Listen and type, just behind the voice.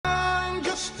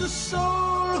just a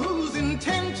soul whose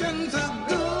intentions are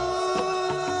good.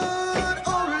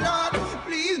 Oh Lord,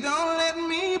 please don't let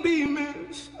me be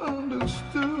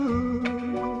misunderstood.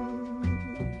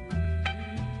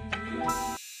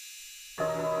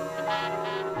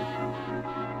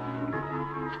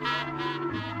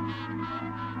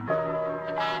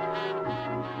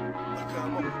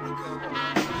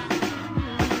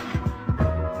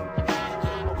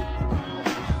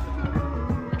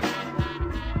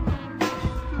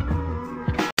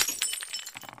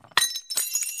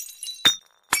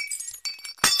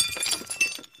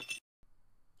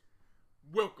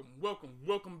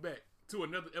 Welcome back to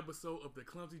another episode of the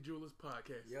Clumsy Jewelers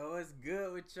Podcast. Yo, what's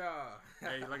good with y'all?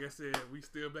 Hey, like I said, we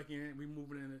still back in. We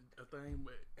moving in a thing,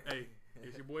 but hey,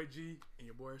 it's your boy G and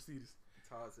your boy Arcetus.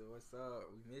 Tossing, what's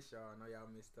up? We miss y'all. I know y'all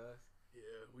missed us.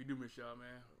 Yeah, we do miss y'all,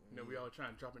 man. You know, we all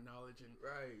trying to drop in knowledge and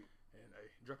right, and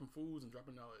hey, dropping fools and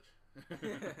dropping knowledge.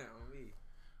 on me,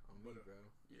 bro.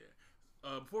 Yeah.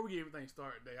 Before we get everything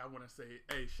started today, I want to say,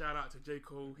 hey, shout out to J.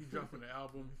 Cole. He's dropping the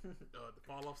album, the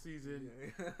Fall Off Season,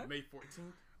 May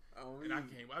 14th. And I've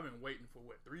been waiting for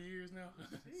 3 years now?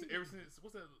 Ever since,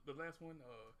 what's that, the last one?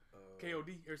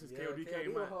 KOD. Ever since KOD came out.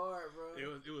 It was hard, bro. It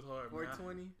was hard,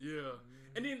 420. Yeah.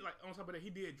 And then, like, on top of that, he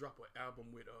did drop an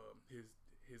album with his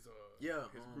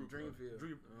group, Dreamfield.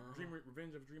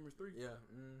 Revenge of Dreamers 3. Yeah.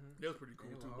 That was pretty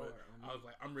cool, too. But I was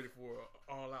like, I'm ready for an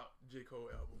all-out J. Cole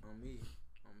album. On me,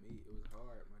 it was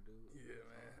hard, my dude. Yeah,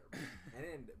 man. And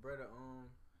then, brother,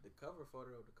 the cover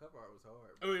photo, the cover art was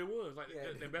hard. Bro. Oh, it was like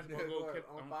that basketball goal kept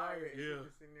on fire. Yeah.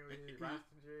 Sitting there with his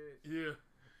Rasta dreads. Yeah.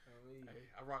 Hey,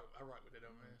 I rock with that,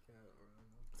 though, man.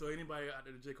 So anybody out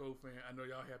there, the J. Cole fan, I know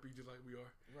y'all happy just like we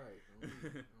are. Right.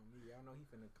 On me. Y'all know he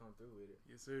finna come through with it.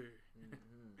 Yes, sir.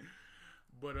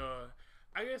 But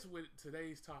I guess with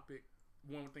today's topic,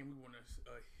 one thing we want to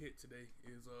hit today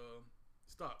is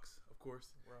stocks, of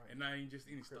course, right? And not even just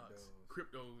any stocks,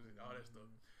 cryptos and all that stuff.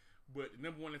 But the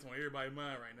number one that's on everybody's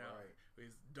mind right now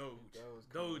is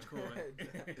Dogecoin.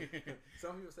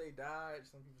 Some people say Dodge,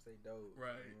 some people say Doge.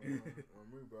 Right. On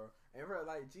me, bro. And bro,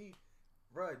 like, G,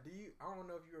 bro, I don't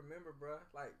know if you remember, bro.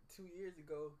 Like 2 years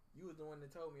ago, you was the one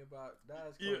that told me about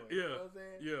Dogecoin. Yeah. You know what I'm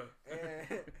saying? Yeah.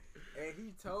 And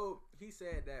he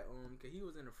said that cause he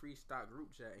was in a free stock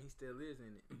group chat and he still is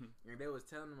in it, and they was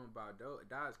telling him about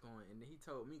Dogecoin, and then he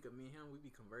told me, cause me and him we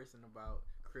be conversing about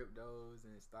cryptos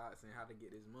and stocks and how to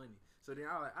get this money. So then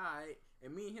I was like, all right,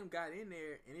 and me and him got in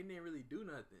there and it didn't really do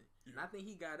nothing. And I think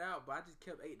he got out, but I just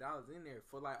kept $8 in there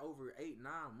for like over 8-9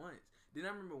 months. Then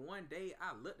I remember one day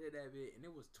I looked at that bit and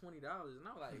it was $20, and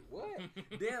I was like, "What?"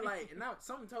 Then like, and now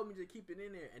something told me to keep it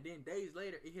in there, and then days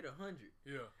later it hit 100.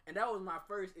 Yeah. And that was my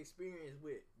first experience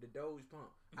with the Doge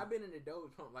pump. I've been in the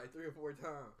Doge pump like 3 or 4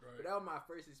 times, but that was my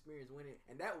first experience with it.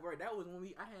 And that was when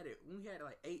we had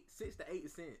like 6 to 8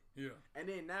 cents. Yeah.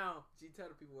 And then now, tell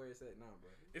the people where it's at now,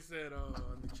 bro. It's at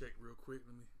let me check real quick.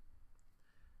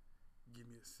 Give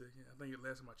me a second. I think the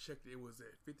last time I checked it was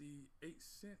at 58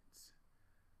 cents.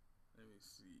 Let me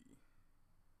see.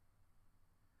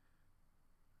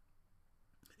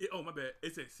 Oh, my bad.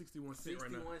 It's at 61 cents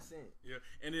right now. 61 cents. Yeah.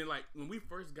 And then, like, when we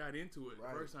first got into it, the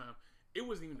first time, it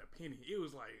wasn't even a penny. It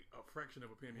was like a fraction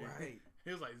of a penny. Right.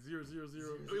 It was like 0.000. It was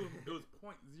 .000,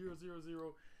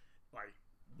 like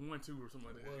 12 or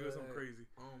something like that. It was something crazy.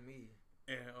 On me.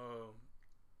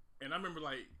 And I remember,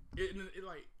 like, it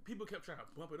like, people kept trying to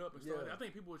bump it up and stuff. I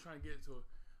think people were trying to get it to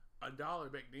 $1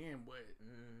 back then, but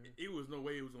it was no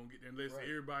way it was gonna get there unless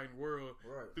everybody in the world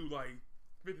threw like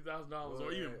 $50,000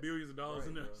 or even billions of dollars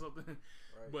in there or something.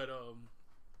 Right.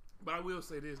 But I will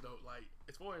say this though, like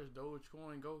as far as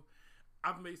Dogecoin go,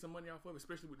 I've made some money off of it,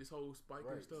 especially with this whole spike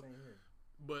and stuff.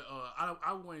 But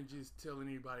I wouldn't just tell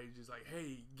anybody just like,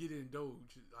 hey, get in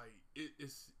Doge. Like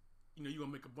it's you know, you're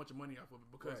gonna make a bunch of money off of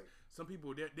it because some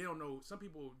people they don't know. Some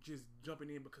people just jumping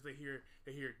in because they hear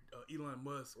Elon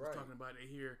Musk was talking about it. They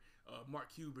hear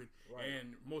Mark Cuban,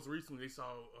 and most recently they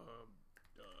saw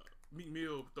Meek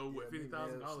Mill throw $50,000 in there.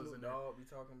 Snoop Dogg be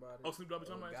talking about it. Oh, Snoop Dogg be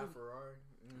talking about it too. Ferrari.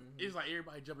 It's like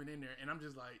everybody jumping in there, and I'm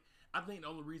just like, I think the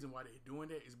only reason why they're doing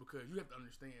that is because you have to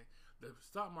understand the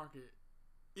stock market.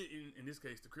 In this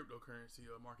case, the cryptocurrency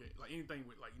market, like anything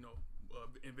with like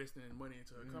investing in money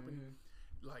into a company,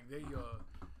 like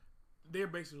they're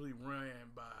basically run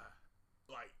by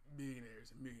like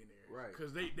billionaires and millionaires, right?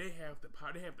 Because they have the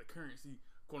power, they have the currency,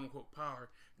 quote unquote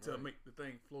power to make the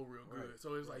thing flow real good.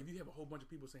 So it's like if you have a whole bunch of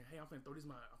people saying, "Hey, I'm finna throw this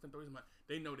money,"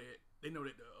 they know that the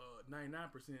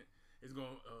 99% is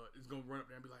gonna run up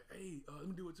there and be like, "Hey, let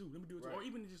me do it too. Or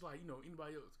even just like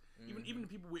anybody else. Even the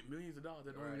people with millions of dollars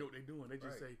that don't even know what they're doing, they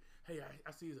just say, "Hey,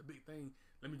 I see it's a big thing.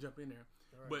 Let me jump in there."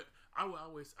 But I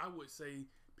would say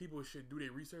people should do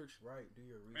their research. Right. Do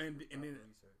your research. And then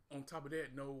on top of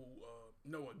that, know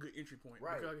a good entry point.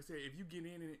 Right. Because like I said, if you get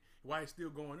in it while it's still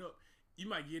going up, you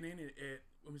might get in it at,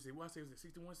 let me see, what I say was it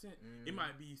 61 cents? It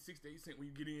might be 6 to 8 cents when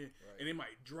you get in, and it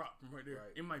might drop from right there.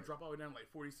 Right. It might drop all the way down like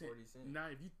 40 cents. 40 cents. Now,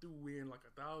 if you threw in like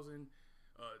 $1,000,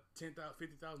 $10,000,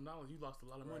 $50,000, you lost a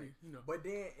lot of money. You know. But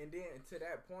then to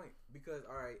that point, because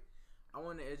all right, I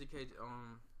want to educate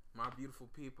my beautiful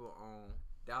people on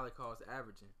dollar cost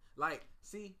averaging. Like,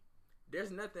 see,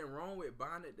 there's nothing wrong with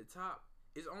buying at the top.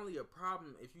 It's only a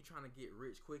problem if you're trying to get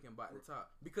rich quick and buy at the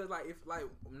top. Because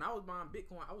when I was buying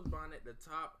Bitcoin, I was buying at the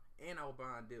top and I was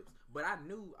buying dips. But I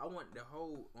knew I wanted the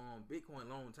whole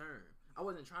Bitcoin long term. I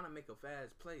wasn't trying to make a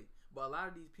fast play. But a lot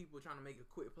of these people are trying to make a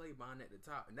quick play buying at the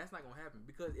top, and that's not gonna happen.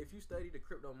 Because if you study the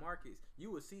crypto markets,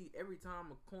 you will see every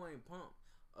time a coin pump,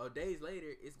 days later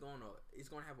it's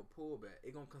gonna have a pullback.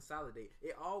 It's gonna consolidate.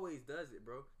 It always does it,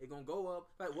 bro. It's gonna go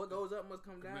up. Like what goes up must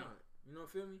come down. You know what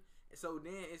I feel me? So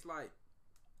then it's like,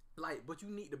 but you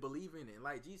need to believe in it.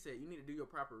 Like G said, you need to do your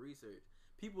proper research.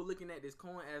 People looking at this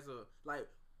coin as a like.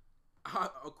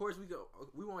 Of course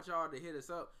we want y'all to hit us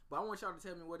up, but I want y'all to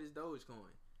tell me what is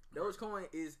Dogecoin. Dogecoin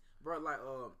is, bro, like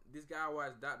this guy I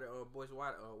watched, Dr. Boyce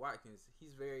Watkins.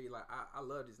 He's very like I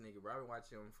love this nigga, bro. I've been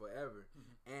watching him forever,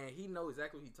 and he knows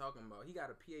exactly what he's talking about. He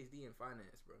got a PhD in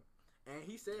finance, bro. And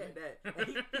he said that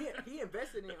and he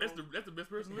invested in that's the best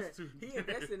person to listen to. He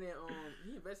invested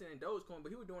in Dogecoin,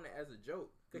 but he was doing it as a joke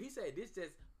because he said this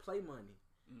just play money.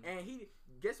 And he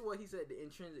guess what he said the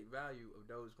intrinsic value of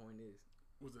Dogecoin is.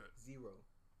 What's that? 0.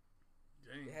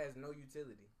 Dang. It has no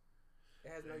utility.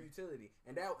 It has no utility,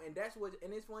 and that's what.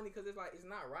 And it's funny because it's like it's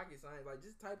not rocket science. Like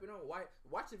just type it on.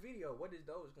 Watch the video. What is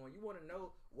Dogecoin? You want to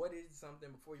know what is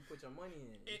something before you put your money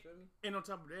in. You feel me? And on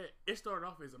top of that, it started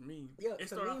off as a meme. Yeah, it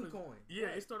it's a meme coin. Yeah,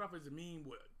 right. It started off as a meme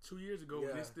 2 years ago,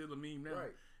 and it's still a meme now.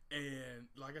 Right. And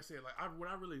like I said, what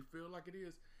I really feel like it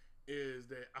is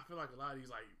that I feel like a lot of these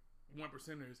like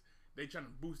 1%ers. They trying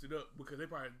to boost it up because they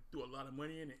probably threw a lot of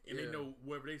money in it, and they know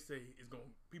whatever they say is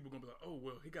people gonna be like, oh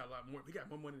well, he got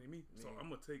more money than me, so I'm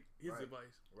gonna take his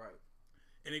advice. Right.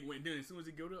 And it went then as soon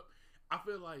as it got up, I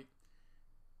feel like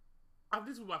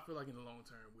this is what I feel like in the long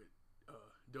term with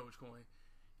Dogecoin,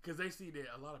 because they see that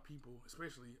a lot of people,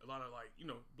 especially a lot of like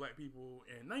black people,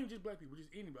 and not even just black people,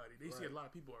 just anybody, they see a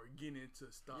lot of people are getting into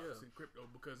stocks and crypto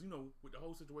because with the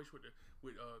whole situation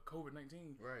with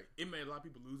COVID-19, it made a lot of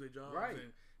people lose their jobs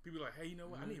and. People are like, hey, you know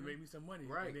what? I need to make me some money.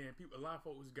 Right. And then a lot of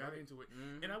folks got into it.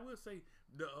 And I will say,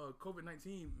 the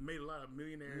COVID-19 made a lot of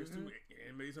millionaires too,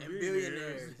 and made some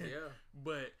billionaires. Yeah.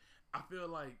 But I feel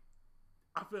like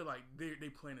they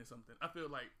planning something. I feel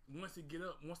like once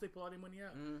they pull all their money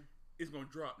out, it's gonna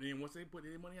drop. And then once they put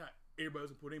their money out,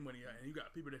 everybody's gonna put their money out, and you got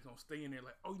people that's gonna stay in there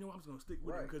like, oh, you know what? I'm just gonna stick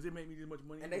with it because it made me this much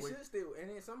money. And anyway. They should stick, and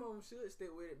then some of them should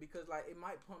stick with it because like it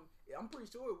might pump. I'm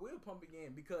pretty sure it will pump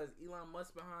again because Elon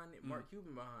Musk behind it, Mark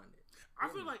Cuban behind it.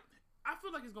 I feel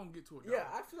like it's gonna get to $1. Yeah,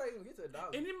 I feel like it's gonna get to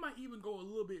 $1, and it might even go a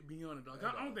little bit beyond $1.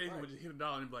 I don't think it's gonna just hit $1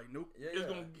 and be like, nope. It's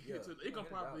gonna get to. It's gonna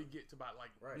probably get to about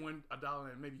like $1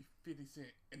 and maybe 50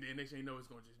 cents, and then next thing you know, it's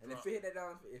gonna just. And drop. if it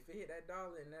hit that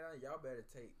 $1 and that, y'all better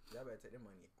take their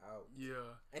money out.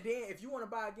 Yeah. And then if you want to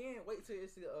buy again, wait till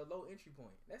it's a low entry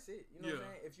point. That's it. You know what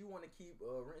I'm saying? If you want to keep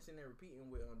rinsing and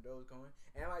repeating with Dogecoin,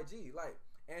 and like G, like,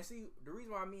 and see the reason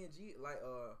why me and G like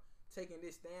taking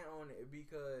this stand on it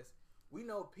because. We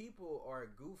know people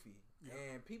are goofy,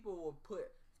 and people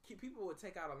will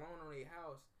take out a loan on their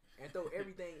house and throw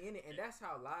everything in it, and that's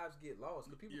how lives get lost.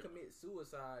 Because people commit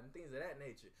suicide and things of that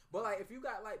nature. But like, if you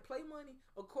got like play money,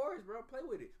 of course, bro, play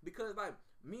with it. Because like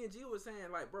me and G was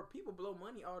saying, like, bro, people blow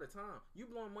money all the time. You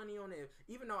blowing money on it,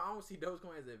 even though I don't see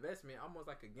Dogecoin as an investment, almost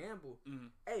like a gamble.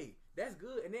 Hey, that's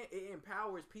good, and then it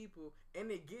empowers people, and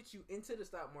it gets you into the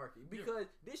stock market. Because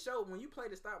this show, when you play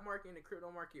the stock market and the crypto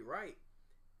market right.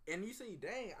 And you see,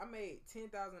 dang, I made $10,000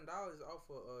 off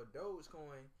of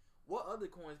Dogecoin. What other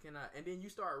coins can I? And then you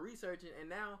start researching, and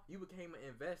now you became an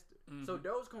investor. So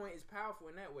Dogecoin is powerful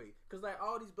in that way, cause like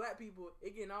all these black people,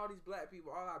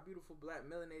 all our beautiful black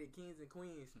melanated kings and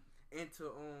queens into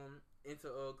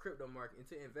crypto market,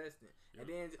 into investing, and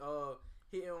then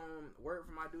word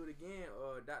from my dude again,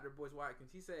 Dr. Boyce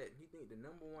Watkins. He said he think the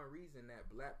number one reason that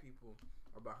black people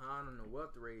are behind on the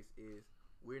wealth race is.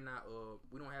 We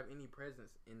don't have any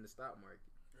presence in the stock market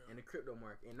and the crypto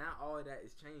market, and now all of that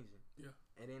is changing. Yeah.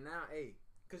 And then now,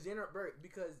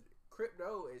 because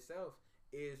crypto itself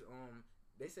is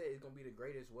they say it's gonna be the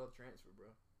greatest wealth transfer, bro.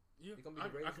 Yeah, it's gonna be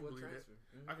the greatest wealth transfer.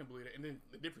 I can believe that. And then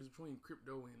the difference between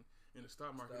crypto and the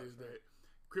stock market is that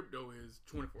crypto is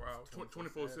 24 hours,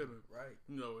 24/7. Right.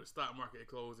 The stock market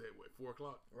closed at 4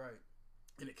 o'clock. Right.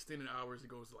 and extended hours it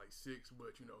goes to like 6,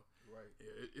 but Right.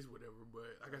 yeah, it's whatever.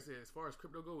 But like I said, as far as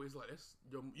crypto go, it's like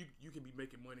you can be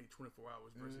making money 24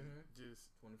 hours versus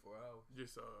just 24 hours.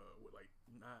 Just with like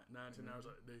 9-10 hours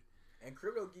out a day. And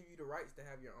crypto give you the rights to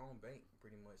have your own bank,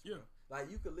 pretty much. Bro. Yeah. Like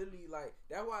you could literally like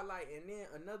that's why like, and then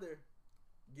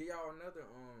give y'all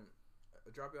another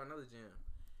drop y'all another gem.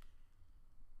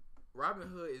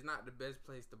 Robinhood is not the best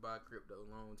place to buy crypto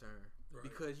long term, right?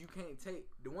 Because you can't take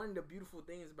one of the beautiful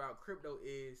things about crypto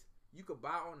is you could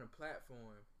buy on the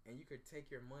platform and you could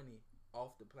take your money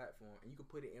off the platform and you could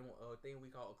put it in a thing we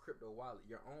call a crypto wallet,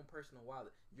 your own personal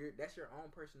wallet. That's your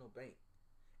own personal bank.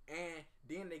 And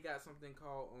then they got something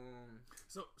called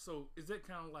So is that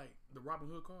kind of like the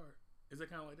Robinhood card? Is that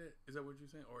kind of like that? Is that what you're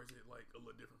saying, or is it like a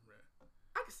little different from that?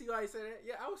 I can see why you say that.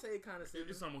 Yeah, I would say it kind of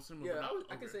similar. It's almost similar. Yeah, but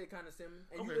I can say it kind of similar.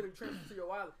 And you literally transfer to your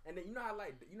wallet. And then you know how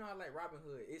like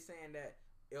Robinhood, it's saying that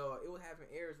it was having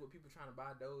errors with people trying to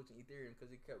buy Doge and Ethereum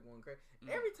because it kept going crazy.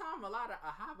 Every time a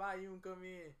high volume come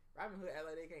in, Robinhood act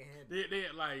like they can't handle it. They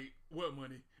like what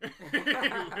money?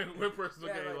 What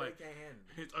personal gain? Like they can't handle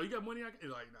it. Oh, you got money?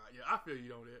 It's like nah. Yeah, I feel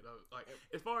you on that. Like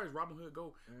as far as Robinhood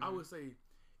go, I would say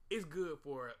it's good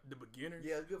for the beginners.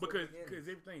 Yeah, it's good because for beginners.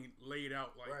 Everything laid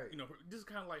out like just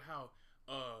kind of like how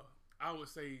I would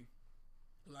say.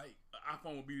 Like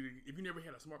iPhone would be if you never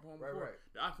had a smartphone before,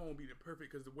 the iPhone would be the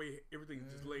perfect because the way everything's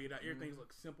just laid out, everything's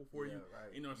like simple for you. Right.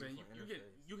 You know what I'm saying?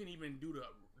 You can even do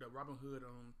the Robinhood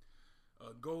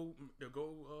Go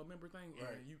member thing,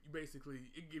 and you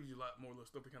basically it gives you a lot more little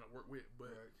stuff to kind of work with,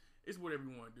 but it's whatever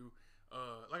you want to do.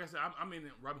 Like I said, I'm in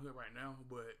Robinhood right now,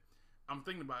 but I'm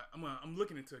thinking about I'm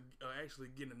looking into actually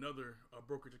getting another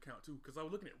brokerage account too because I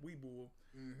was looking at Webull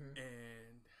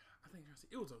and. I think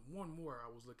it was one more I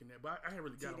was looking at, but I haven't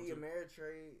really got on TD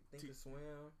Ameritrade,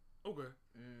 Thinkorswim. Okay.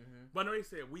 But I know they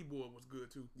said Webull was good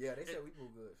too. Yeah, they said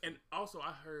Webull good. And also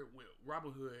I heard with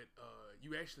Robinhood,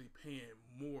 you actually paying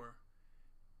more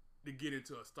to get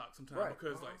into a stock sometimes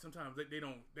because like sometimes they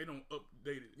don't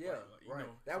update it. Yeah, right.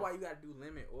 That's why you got to do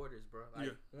limit orders, bro.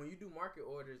 Like when you do market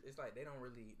orders, it's like they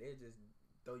just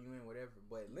throw you in whatever.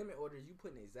 But limit orders, you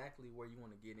putting exactly where you want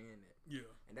to get in at. Yeah.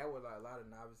 And that was like a lot of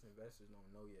novice investors don't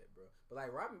know yet, bro. But like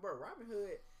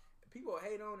Robinhood, people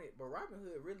hate on it, but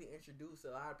Robinhood really introduced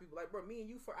a lot of people. Like, bro, me and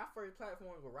you our first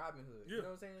platforms were Robinhood. Yeah. You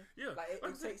know what I'm saying? Yeah. Like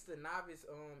it takes the novice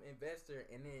investor,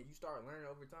 and then you start learning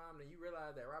over time, then you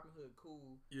realize that Robinhood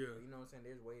cool. Yeah. You know what I'm saying?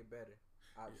 There's way better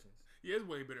options. Yeah, it's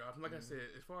way better options. Like I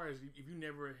said, as far as if you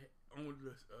never owned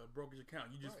a brokerage account,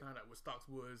 you just found out what stocks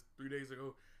was 3 days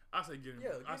ago. I say get in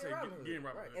Robinhood.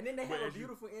 Right. And then they have a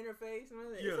beautiful interface.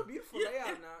 Man. It's a beautiful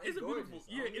layout now. It's beautiful.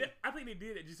 Yeah, I think they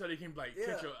did it just so they can like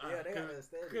catch your eye. Yeah, they got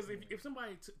aesthetic. Because if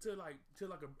somebody to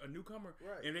a newcomer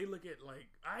and they look at like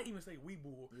I even say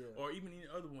Webull or even any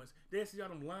other ones, they see all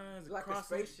them lines like a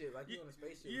spaceship, like you on a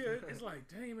spaceship. Yeah, it's like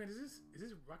dang man, is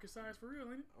this rocket science for real?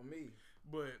 Ain't it? On me,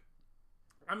 but.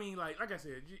 I mean, like I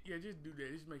said, just do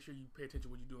that. Just make sure you pay attention to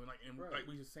what you're doing. Like like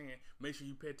we just saying, make sure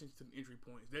you pay attention to the entry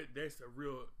points. That's a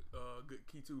real good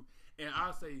key too. And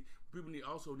I say people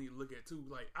also need to look at too.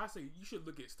 Like I say, you should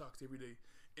look at stocks every day,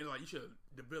 and like you should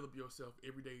develop yourself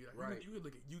every day. Like, you can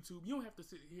look at YouTube. You don't have to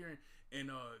sit here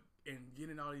and get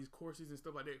in all these courses and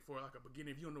stuff like that for like a beginner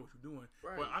if you don't know what you're doing.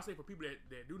 Right. But I say for people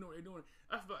that do know what they're doing,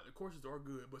 I feel like the courses are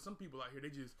good. But some people out here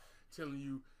they just telling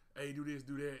you, hey, do this,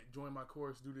 do that, join my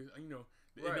course, do this. You know.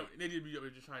 They just be up there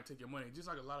just trying to take your money. Just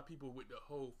like a lot of people with the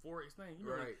whole Forex thing.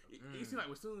 You know, it seemed like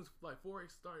as soon as like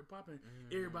Forex started popping,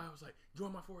 everybody was like,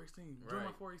 join my Forex team. Join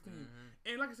my Forex team.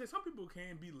 And like I said, some people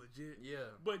can be legit.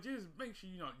 Yeah. But just make sure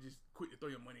you don't just quit to throw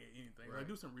your money at anything. Like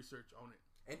do some research on it.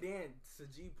 And then to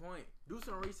G point, do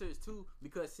some research too,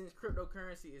 because since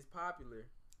cryptocurrency is popular,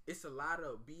 it's a lot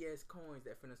of BS coins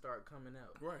that finna start coming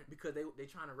out. Right. Because they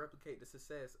trying to replicate the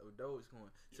success of Dogecoin.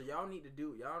 So y'all need to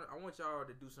I want y'all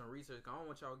to do some research. I don't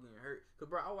want y'all getting hurt. Cause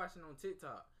bro, I watched it on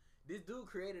TikTok. This dude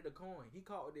created a coin. He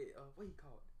called it what he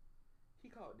called it? He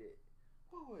called it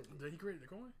what was it? Did he create the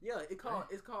coin? Yeah, it's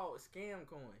called Scam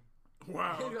Coin.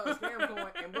 Wow. He called Scam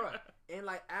Coin, and bro, in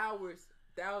like hours,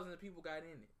 thousands of people got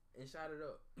in it and shot it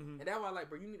up. And that's why, like,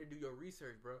 bro, you need to do your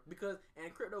research, bro. Because,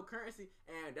 and cryptocurrency,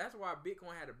 and that's why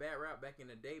Bitcoin had a bad rap back in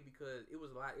the day, because it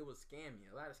was scammy,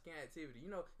 a lot of scam activity.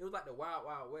 You know, it was like the wild,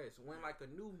 wild west. When, like, a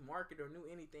new market or new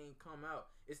anything come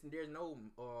out, there's no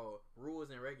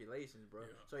rules and regulations, bro.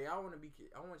 Yeah. So I want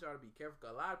y'all to be careful,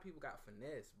 because a lot of people got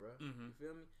finesse, bro. You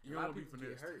feel me? You a lot of people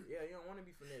get hurt. Yeah, you don't want to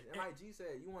be finessed. And like G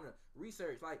said, you want to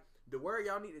research. Like, the word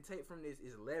y'all need to take from this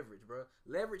is leverage, bro.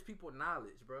 Leverage people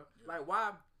knowledge, bro. Yeah. Like,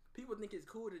 why... People think it's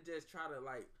cool to just try to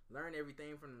like learn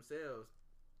everything from themselves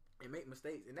and make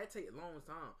mistakes, and that takes a long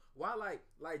time. Why like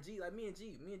me and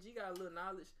G got a little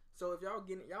knowledge, So if y'all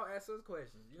ask us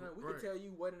questions, you know, we can tell you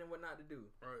what and what not to do.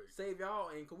 Right. Save y'all,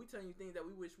 and cause we tell you things that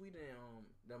we wish we didn't,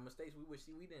 the mistakes we wish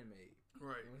we didn't make.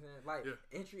 Right. You know what I'm saying? Like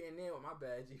entry, and then my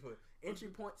bad, G, but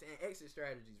entry points and exit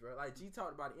strategies, bro. Like G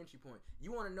talked about the entry point. You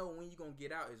want to know when you gonna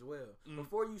get out as well.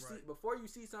 Before you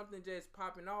see something just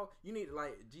popping off, you need to,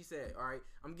 like G said, all right,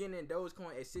 I'm getting in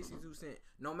Dogecoin at 62 cents.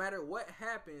 No matter what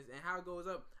happens and how it goes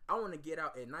up, I want to get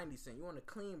out at 90 cents. You want to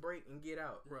clean break and get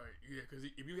out. Right. Yeah, because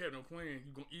if you have no plan,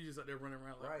 you just out there running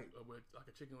around like with like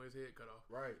a chicken with his head cut off.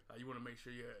 Right. You want to make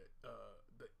sure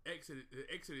the exit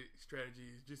strategy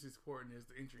is just as important as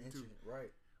the entry too.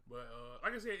 Right. But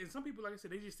like I said, and some people, like I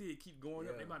said, they just see it keep going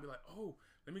up. They might be like, oh,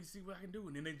 let me see what I can do,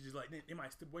 and then they just like they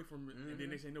might step away from it, and then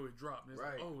they say no, it dropped. And it's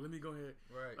like, oh, let me go ahead.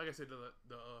 Right. Like I said,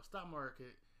 the stock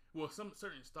market, well, some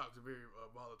certain stocks are very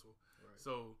volatile. Right.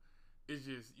 So it's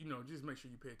just just make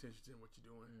sure you pay attention to what you're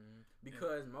doing.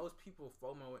 Because most people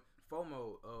FOMO,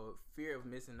 fear of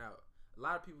missing out. A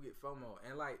lot of people get FOMO,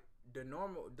 and like the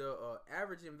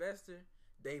average investor,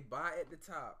 they buy at the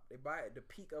top. They buy at the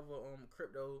peak of a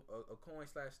crypto, a coin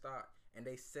 / stock, and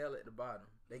they sell at the bottom.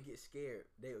 They get scared.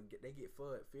 They get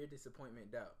FUD, fear,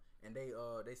 disappointment, doubt, and they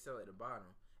sell at the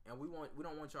bottom. And we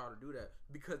don't want y'all to do that,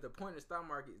 because the point of the stock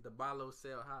market is to buy low,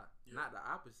 sell high, not the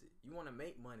opposite. You want to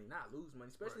make money, not lose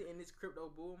money, especially in this crypto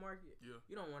bull market. Yeah,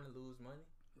 you don't want to lose money.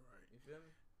 Right. You feel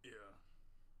me?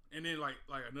 Yeah. And then like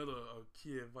another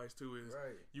key advice too is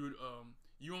you would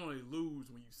you only lose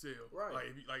when you sell. Right. Like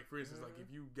if you, for instance, like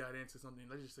if you got into something,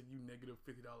 let's just say you negative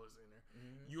 $50 in there,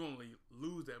 you only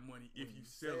lose that money if you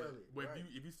sell it. But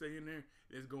if you stay in there,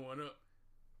 it's going up.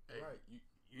 Hey,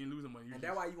 you ain't losing money. And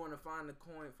that's why you want to find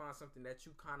something that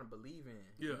you kind of believe in.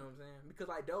 You know what I'm saying?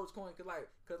 Because like Dogecoin,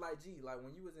 cause G, like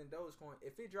when you was in Dogecoin,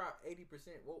 if it dropped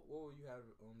 80%, what would you have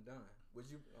done? What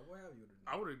have you done?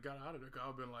 I would have got out of there. Cause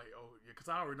I would have been like, oh yeah, cause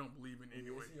I already don't believe in it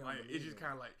anyway. Like it's just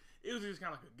kind of like it was just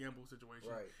kind of like a gamble situation.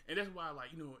 Right. And that's why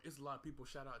it's a lot of people.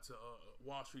 Shout out to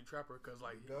Wall Street Trapper, cause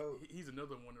like he's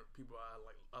another one of the people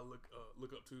I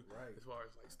look up to as far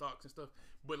as like stocks and stuff.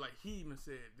 But like he even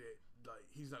said that like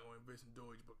he's not going to invest in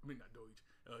Doge,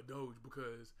 Doge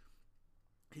because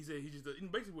he said he just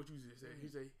basically what you just said. He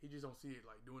said he just don't see it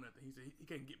like doing nothing. He said he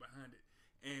can't get behind it,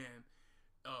 and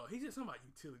he said something about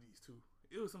utilities too.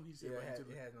 It was something he said about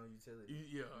utilities. It has no utility.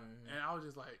 Yeah, and I was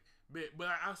just like, but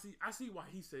I see why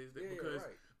he says that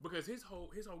because his whole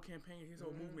campaign, his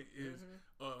whole movement is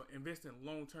investing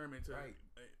long term into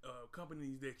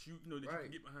companies that you can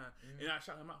get behind, and I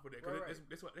shout him out for that because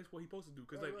that's what he's supposed to do.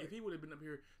 Because if he would have been up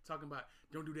here talking about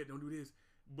don't do that, don't do this,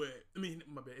 but I mean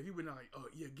my bad, if he would not like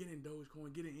get in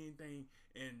Dogecoin, get in anything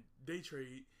and day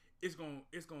trade, it's gonna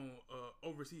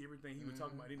oversee everything he was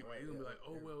talking about anyway. He's gonna be like,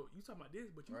 well, you talking about this,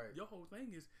 but your whole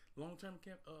thing is long term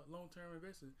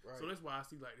investing. So that's why I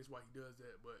see that's why he does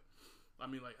that. But I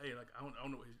mean, like, hey, like I don't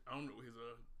know what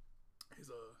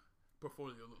his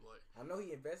portfolio look like. I know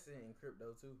he invested in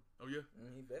crypto too. Oh yeah,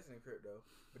 he invested in crypto.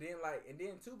 But then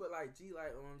G,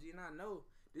 and I know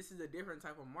this is a different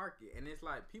type of market, and it's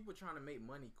like people trying to make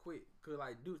money quick. Cause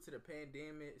like due to the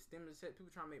pandemic, stimulus check,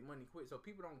 people trying to make money quick, so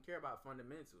people don't care about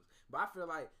fundamentals. But I feel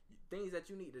like things that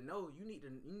you need to know, you need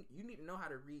to know how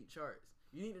to read charts.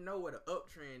 You need to know what an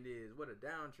uptrend is, what a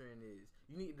downtrend is.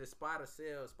 You need to spot a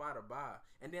sell, spot a buy,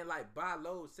 and then like buy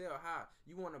low, sell high.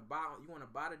 You want to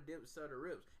buy the dips, sell the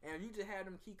rips, and you just have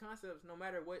them key concepts. No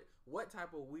matter what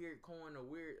type of weird coin or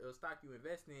weird stock you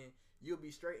invest in, you'll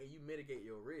be straight and you mitigate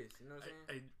your risk. You know what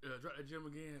I'm saying? Hey, drop the gym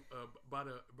again. Buy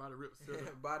the rips, sell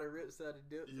the buy the rips, sell the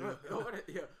dips. Yeah,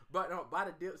 buy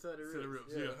the dips, sell the rips. Sell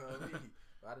the rips.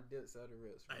 Buy the dips, sell the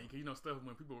rips. Hey, stuff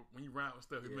when you rhyme with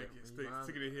stuff, it make it stick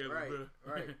in their head a little bit.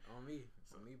 Right. On me,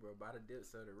 bro. Buy the dips,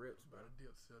 sell the rips. Bro. Buy the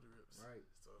dips, sell the rips. Right.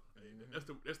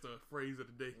 So that's the phrase of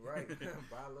the day. Right.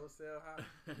 Buy low, sell high.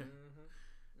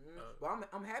 Well,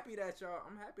 I'm happy that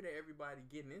everybody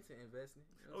getting into investing.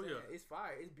 You know it's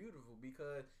fire. It's beautiful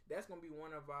because that's gonna be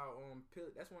one of our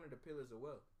that's one of the pillars of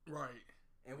wealth. Right.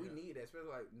 And we need that, especially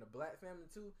like in the black family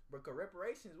too. But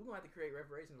reparations, we're gonna have to create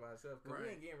reparations by ourselves because we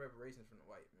ain't getting reparations from the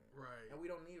white man. Right. And we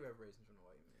don't need reparations from the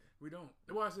white man. We don't.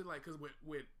 Well, I said like because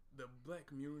with the black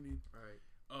community,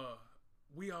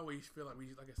 we always feel like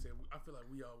I feel like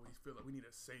we always feel like we need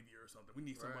a savior or something. We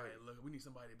need somebody to look. We need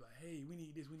somebody to be like, hey, we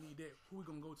need this, we need that. Who we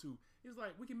gonna go to? It's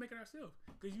like we can make it ourselves.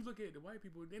 Because you look at the white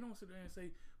people, they don't sit there and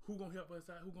say who gonna help us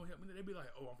out, who gonna help me. They be like,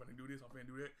 oh, I'm finna do this, I'm finna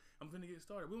do that, I'm finna get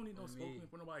started. We don't need no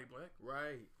spokesman for nobody black.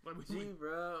 Right. Like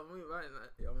bro,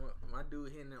 my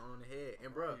dude hitting it on the head.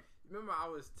 And bro, remember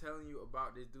I was telling you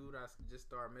about this dude I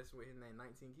just started messing with. His name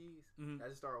 19 Keys.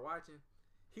 I just started watching.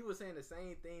 He was saying the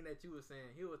same thing that you were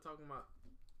saying. He was talking about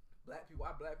black people.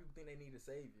 Why black people think they need a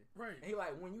savior? Right. And he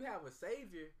like, when you have a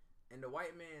savior, and the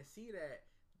white man see that,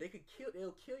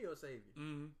 they'll kill your savior.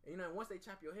 Mm-hmm. You know, once they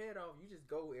chop your head off, you just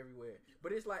go everywhere.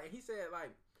 But it's like he said, like,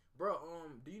 bro,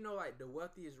 do you know like the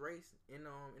wealthiest race in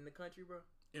the country, bro?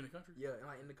 In the country? Yeah,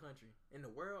 like in the country, in the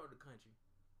world, or the country.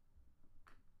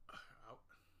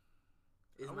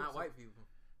 It's not white people.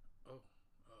 Oh,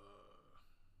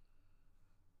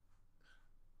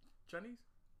 Chinese,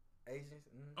 Asians.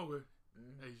 Mm-hmm. Okay.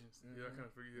 Mm-hmm. Asians. Mm-hmm. Yeah, I kind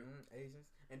of figured. Mm-hmm. Asians.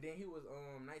 And then he was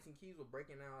 19 Keys was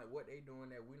breaking down like what they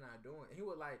doing that we're not doing. And he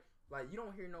was like you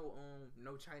don't hear no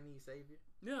Chinese savior.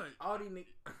 Yeah. All these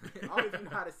all these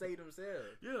know how to save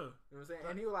themselves. Yeah. You know what I'm saying?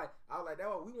 And he was like, I was like, that's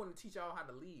why we want to teach y'all how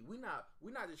to lead. We not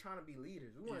just trying to be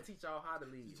leaders. We want to teach y'all how to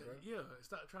lead, bro. Yeah.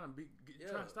 Stop trying to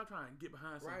stop trying to get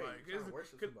behind somebody. Right. Trying to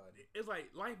worship somebody. It's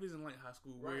like life isn't like high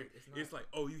school where it's like,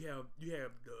 oh, you have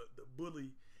the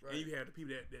bully. Right. And you have the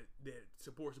people that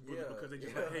supports the bully because they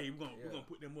just like, hey, we're gonna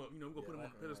put them up, you know, we're gonna put them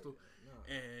on a pedestal,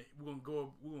 and we're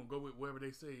gonna go with whatever they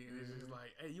say, and it's just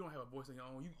like, hey, you don't have a voice on your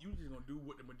own. You just gonna do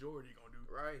what the majority gonna do.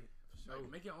 Right. Like,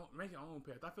 make your own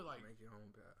path. I feel like make your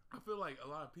own path. I feel like a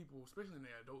lot of people, especially in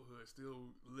their adulthood, still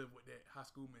live with that high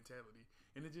school mentality,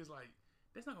 and it's just like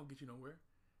that's not gonna get you nowhere.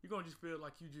 You're gonna just feel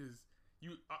like you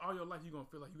all your life you're gonna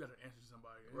feel like you got to answer to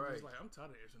somebody. And it's just like I'm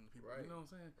tired of answering to people. Right. You know what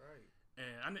I'm saying? Right.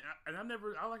 And I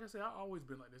never, like I said, I've always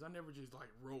been like this. I never just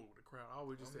like roll with the crowd. I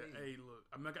always just said, hey, look,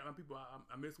 I got my people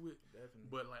I mess with,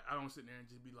 definitely. But like I don't sit there and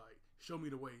just be like, show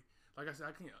me the way. Like I said,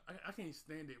 I can't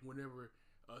stand it whenever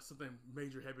something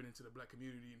major happened into the black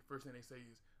community, and the first thing they say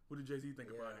is, what did Jay-Z think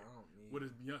about it? What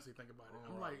does Beyonce think about it?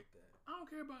 I'm like, I don't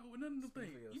care about none of them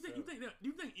things. You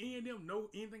think any of them know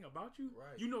anything about you?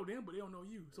 Right. You know them, but they don't know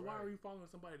you. So why are you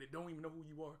following somebody that don't even know who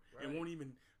you are and won't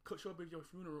even show up at your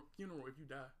funeral if you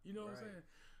die? You know what I'm saying?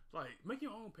 Like, make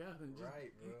your own path and just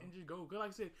and just go. Cause like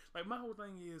I said, like my whole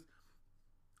thing is,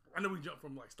 I know we jump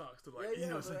from like stocks to like you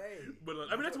know what I'm saying, but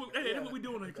I mean that's what we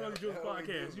do on the Closet Jokes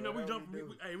podcast. You know, we jump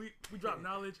from we drop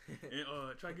knowledge and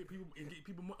try to get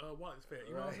people wallets fat.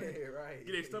 You know what I'm saying? Right.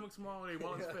 Get their stomach small, their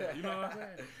wallets fat. You know what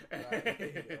I'm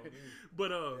saying?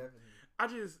 But I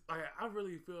just like I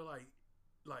really feel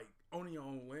like owning your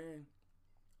own land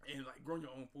and like growing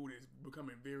your own food is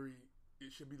becoming very.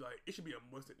 It should be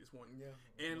a must at this point.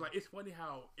 Yeah. And like it's funny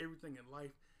how everything in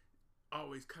life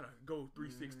always kind of go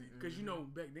 360 because you know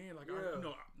back then like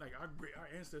our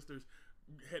ancestors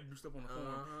had to do stuff on the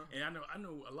farm, and I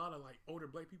know a lot of like older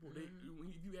black people. They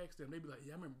if you ask them, they be like,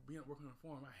 yeah, I remember working on the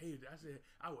farm. I hated it. I said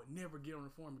I would never get on the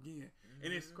farm again.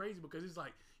 And it's crazy because it's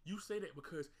like you say that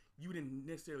because you didn't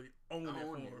necessarily own that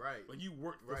farm, right? Like you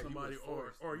worked for somebody,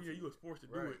 or you was forced to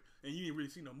do it, and you didn't really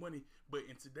see no money. But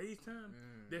in today's time,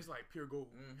 that's like pure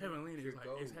gold. Having land is like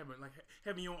gold. It's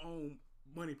having your own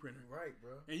money printer, right,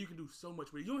 bro? And you can do so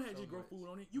much with it. You don't have to just grow food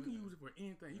on it. You can use it for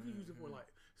anything. You can use it for like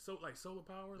solar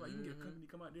power. Like you can get a company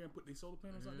to come out there and put these solar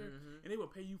panels out there, and they will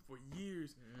pay you for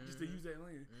years just to use that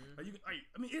land. Like you can,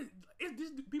 I mean, it's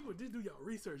just people just do y'all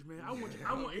research, man. I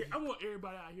want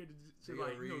everybody out here to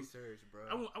like research, bro.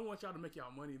 I want y'all to make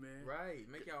y'all money, man.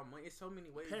 Right, make y'all money. It's so many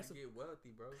ways to get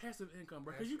wealthy, bro. Passive income,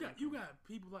 bro. Because you got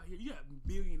people out here. You got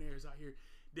billionaires out here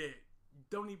that.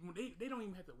 They don't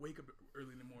even have to wake up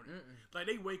early in the morning. Like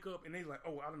they wake up and they like,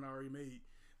 oh, I done already made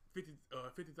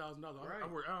 $50,000. Right.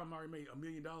 I already made $1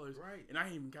 million. Right. And I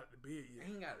ain't even got to bed yet.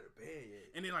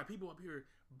 And then like people up here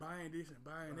buying this and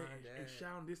buying that and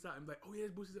shouting this out and be like, oh yeah,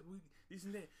 this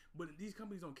and that. But these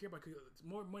companies don't care about because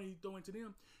more money you throw into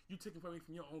them, you taking away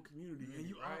from your own community,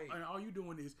 and all you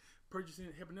doing is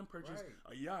helping them purchase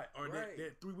a yacht or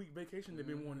that 3-week vacation they've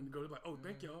been wanting to go. They're like, oh,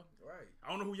 thank y'all. Right. I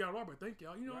don't know who y'all are, but thank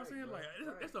y'all. You know what I'm saying? Like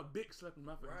that's a big slap in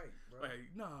my face. Right.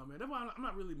 Like, nah, man. That's why I'm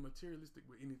not really materialistic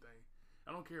with anything.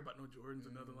 I don't care about no Jordans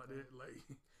or nothing like that. Like,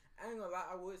 I ain't gonna lie.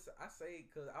 I say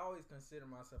because I always consider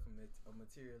myself a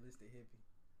materialistic hippie.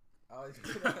 I always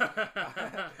consider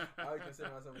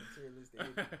myself a materialistic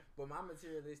hippie. But my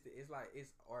materialistic is like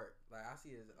it's art. Like I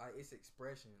see it as like it's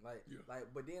expression. Like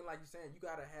but then like you're saying, you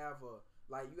gotta have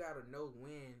you gotta know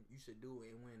when you should do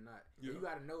it and when not. Yeah. And you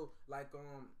gotta know like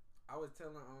I was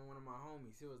telling one of my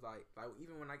homies, he was like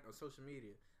even when on social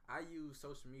media. I use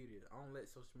social media. I don't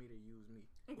let social media use me.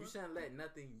 Okay. You shouldn't let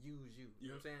nothing use you.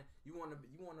 You know what I'm saying? You wanna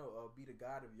be the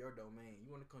god of your domain.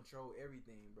 You wanna control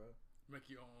everything, bro. Make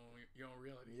your own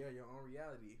reality. Yeah, your own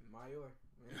reality. Your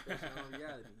own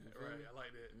reality. Right, I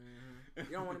like that.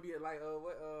 You don't want to be like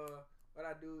what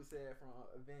I dude said from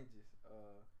Avengers.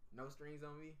 No strings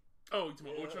on me. Oh,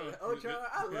 you talking about Ultron?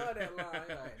 I love that line.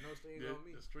 Like, no strings on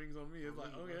me. The strings on me. It's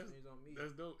like, okay,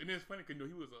 that's dope. And it's funny because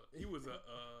he was a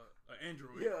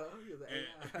android. Yeah, he was an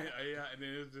AI. And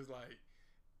then it's just like,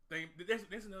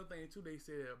 that's another thing too. They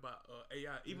said about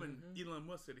AI. Even Elon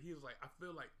Musk said it. He was like, I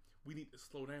feel like we need to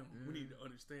slow down. We need to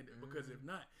understand it because if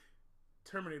not,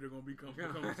 Terminator gonna become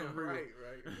some real.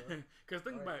 Right. Because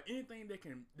think about it, anything that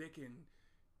can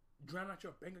drown out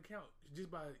your bank account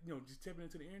just by just tapping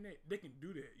into the internet. They can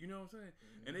do that. You know what I'm saying?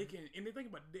 And they think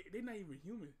about it, they're not even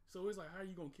human. So it's like, how are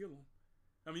you gonna kill them?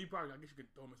 I mean, I guess you could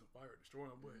throw them in some fire or destroy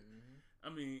them, but I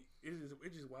mean, it's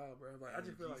just wild, bro. Like I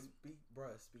just feel like,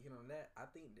 speaking on that, I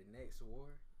think the next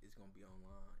war is gonna be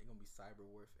online. It's gonna be cyber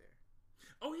warfare.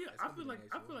 Oh yeah, I feel like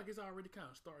it's already kind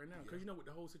of starting now because with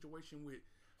the whole situation with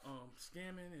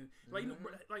scamming and like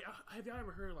have y'all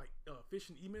ever heard like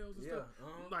phishing emails and stuff?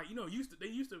 Like they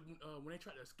used to when they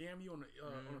try to scam you on the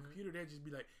on a computer, they'd just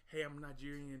be like, "Hey, I'm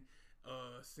Nigerian.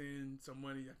 Send some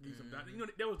money. I can give you some dollars."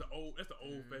 That's the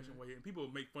old fashioned way, and people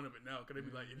make fun of it now because they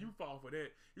be like, "If you fall for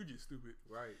that, you're just stupid."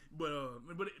 Right. But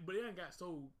they ain't got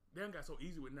so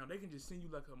easy with it now. They can just send you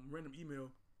like a random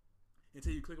email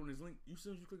until you click on this link. As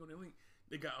soon as you click on that link,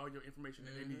 they got all your information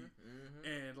that they need.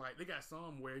 And like they got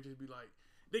some where it just be like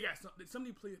they got some of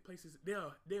these places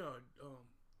they'll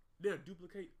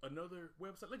duplicate another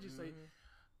website. Let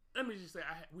me just say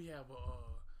we have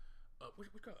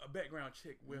a background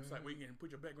check website where you can put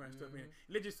your background stuff in.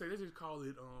 Let's just call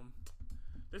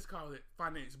it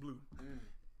Finance Blue.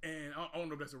 And I don't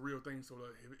know if that's a real thing. So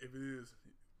if it is,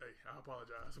 hey, I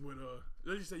apologize. But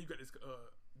let's just say you got this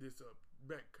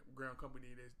background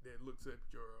company that looks at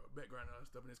your background and other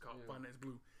stuff, and it's called Finance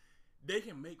Blue. They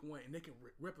can make one and they can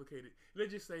replicate it.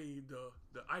 Let's just say the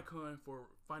icon for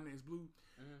Finance Blue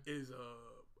is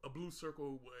a blue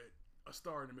circle with a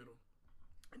star in the middle.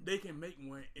 They can make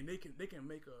one and they can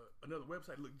make another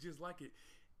website look just like it.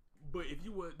 But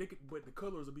but the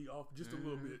colors will be off just a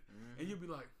little bit, and you'll be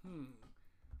like,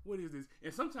 what is this?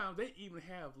 And sometimes they even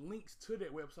have links to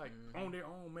that website on their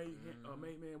own made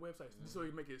man websites, so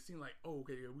you make it seem like, oh,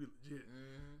 okay, yeah, we legit.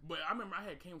 But I remember I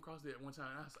had came across that one time,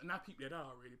 and I peeped that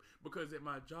out already because at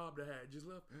my job that I had just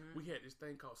left, we had this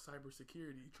thing called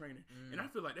cybersecurity training, and I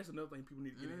feel like that's another thing people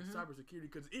need to get in cybersecurity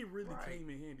because it really came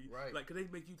in handy. Right. Like, cause they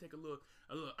make you take a little,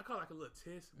 I call it like a little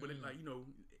test, but it, like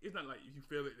it's not like if you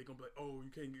fail it, they're gonna be like, oh,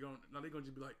 you can't get on. No, they're gonna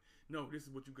just be like, no, this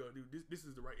is what you gotta do. This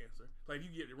is the right answer. Like if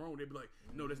you get it wrong, they'd be like,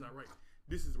 no, that's not right.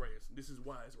 This is the right answer. This is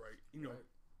why it's right. Right.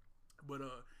 But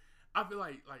I feel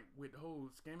like with the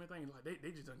whole scamming thing, like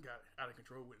they just done got out of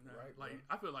control with it now. Right. Like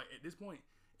I feel like at this point,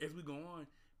 as we go on,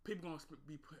 people gonna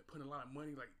be putting a lot of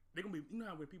money. Like they're gonna be,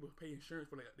 how when people pay insurance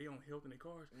for their own health and their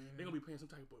cars, they're gonna be paying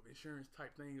some type of insurance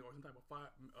type thing or some type of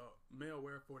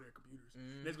malware for their computers.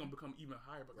 That's gonna become even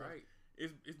higher because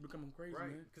it's becoming crazy,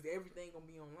 man. Because everything gonna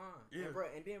be online. Yeah,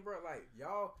 and then bro, like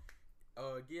y'all.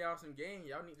 Get y'all some game.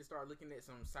 Y'all need to start looking at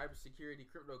some cybersecurity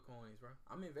crypto coins, bro.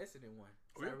 I'm invested in one.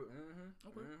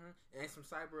 And some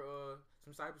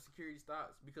cybersecurity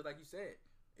stocks because, like you said,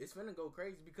 it's finna go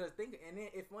crazy. Because and then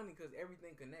it's funny because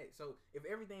everything connects. So if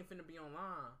everything finna be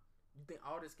online, you think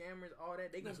all the scammers, all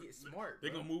that, they gonna get smart. They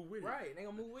gonna move with it, right? They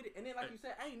gonna move with it. And then, like you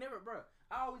said, I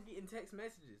always get in text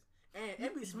messages. And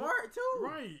it'd be smart too,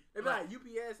 right? It'd be like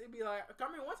UPS. It'd be like, I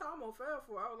mean, one time I'm on fail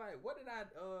for. I was like, what did I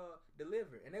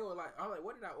deliver? And they were like, I was like,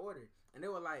 what did I order? And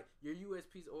they were like, your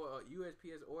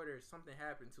USPS order, something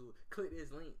happened to it. Click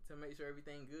this link to make sure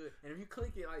everything good. And if you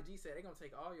click it, like G said, they gonna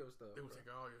take all your stuff. They gonna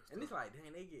take all your stuff. And it's like,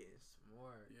 dang, they getting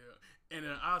smart. Yeah. And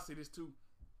I'll say this too,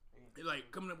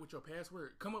 like coming up with your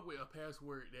password. Come up with a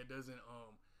password that doesn't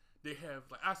They have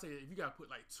like I say, if you gotta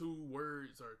put like 2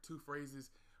 words or 2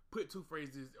 phrases. Put 2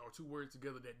 phrases or 2 words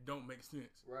together that don't make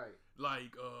sense. Right.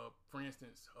 Like, for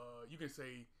instance, you can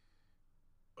say,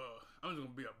 I'm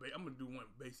gonna do one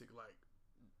basic like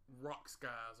rock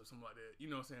skies or something like that.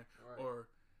 You know what I'm saying? Right. Or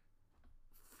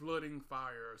flooding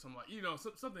fire or something like,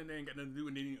 something that ain't got nothing to do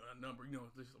with any number.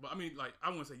 But I mean, like, I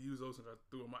wouldn't say use those since I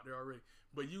threw them out there already.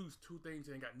 But use 2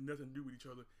 things that ain't got nothing to do with each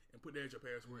other and put that as your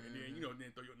password, and then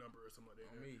then throw your number or something like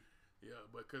that. Yeah,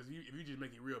 but because if you just make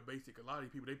it real basic, a lot of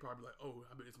these people, they probably like, oh,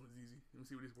 I bet this one's easy. Let me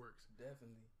see what this works.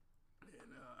 Definitely.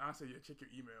 And I say, check your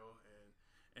email.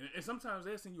 And sometimes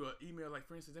they'll send you an email, like,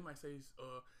 for instance, they might say,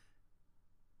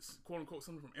 quote unquote,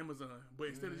 something from Amazon.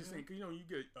 But instead of just saying, because, you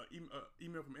get an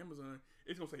email from Amazon,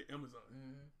 it's going to say Amazon.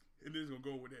 And then it's going to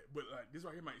go with that. But, like, this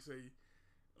right here might say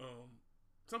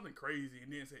something crazy and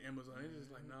then say Amazon. It's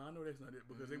just like, nah, I know that's not it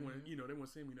because they want they want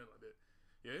to send me nothing like that.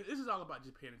 Yeah, this is all about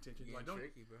just paying attention. Like, don't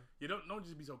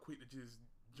just be so quick to just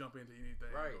jump into anything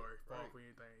or fall for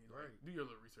anything. Like, do your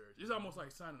little research. It's almost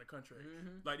like signing a contract.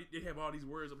 Like they have all these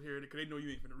words up here because they know you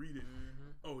ain't finna read it.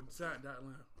 Oh, sign dotted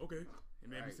line. Okay,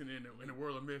 and then be sitting in the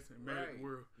world of mess and mad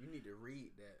world. You need to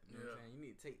read that. You know what I'm saying? You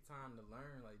need to take time to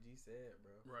learn, like G said,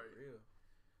 bro. Right.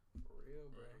 For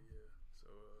real, bro. Right, yeah. So,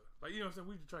 like, what I'm saying,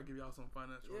 we just try to give y'all some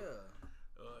financial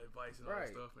advice and all that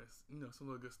stuff, and some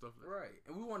little good stuff. Right,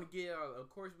 and we want to get, of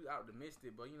course, we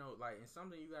optimistic, but like in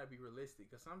something you gotta be realistic,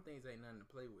 cause some things ain't nothing to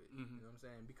play with. Mm-hmm. You know what I'm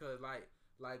saying? Because like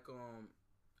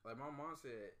my mom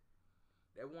said,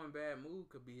 that one bad move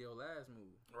could be your last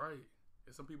move. Right.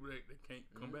 And some people they can't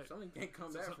come back. Some can't come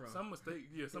back from. Some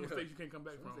mistakes, some mistakes you can't come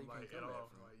back from, like at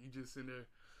all. From. Like you just sitting there,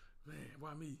 man,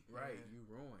 why me? Right, man. you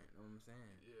ruined. You know what I'm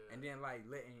saying? Yeah. And then like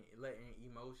letting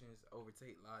emotions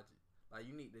overtake logic. Like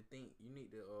you need to think. You need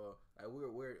to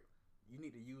you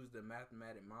need to use the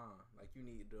mathematic mind. Like you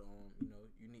need to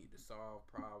you need to solve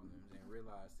problems and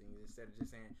realize things instead of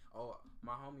just saying, oh,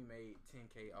 my homie made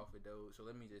 $10K off of those, so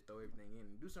let me just throw everything in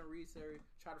and do some research,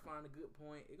 try to find a good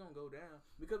point. It's gonna go down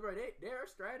because bro, there are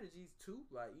strategies too.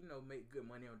 Like make good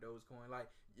money on Dogecoin.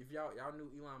 Like if y'all knew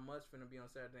Elon Musk finna be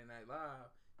on Saturday Night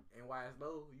Live. And why it's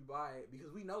low, you buy it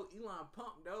because we know Elon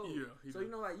pumped Doge. Yeah, so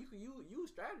like you can use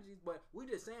strategies, but we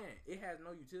just saying it has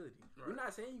no utility. Right. We're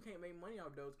not saying you can't make money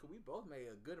off Doge because we both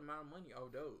made a good amount of money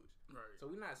off Doge. Right.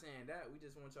 So we're not saying that. We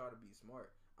just want y'all to be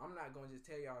smart. I'm not gonna just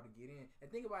tell y'all to get in.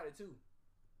 And think about it too.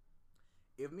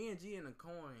 If me and G in a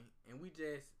coin and we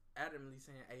just adamantly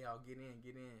saying, "Hey, y'all get in,"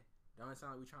 don't it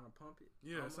sound like we trying to pump it?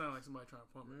 Yeah, it sounds like somebody trying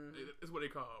to pump it. It's what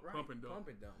they call pump and dump. Pump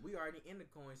and dump. We already in the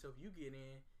coin, so if you get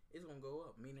in, it's gonna go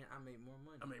up, meaning I make more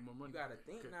money. You gotta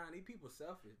think now. These people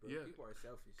selfish, bro. Yeah. People are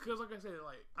selfish. Because like I said,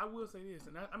 like I will say this,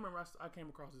 and I remember I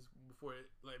came across this before.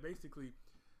 Like basically,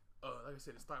 like I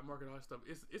said, the stock market and all that stuff.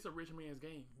 It's a rich man's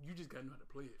game. You just gotta know how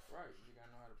to play it. Right. You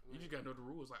gotta know how to play. You just gotta know the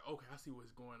rules. Like, okay, I see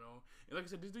what's going on. And like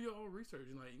I said, just do your own research.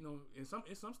 And like in some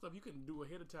stuff you can do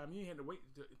ahead of time. You ain't had to wait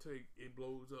until it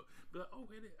blows up. But like, oh,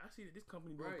 I see that this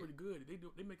company doing pretty good.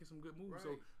 They making some good moves.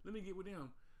 Right. So let me get with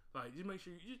them. Like just make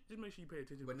sure you pay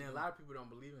attention. But then a lot of people don't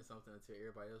believe in something until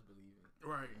everybody else believes in it.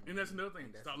 Right, and that's another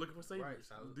thing. Stop looking for saviors.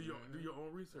 Right. Do your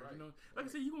own research. Right. Like I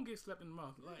said, you are gonna get slapped in the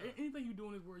mouth. Like anything you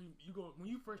doing is where you go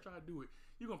when you first try to do it,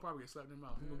 you are gonna probably get slapped in the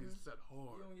mouth. You're gonna get slapped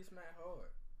hard. You gonna get smacked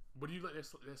hard. But do you let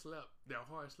that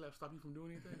hard slap stop you from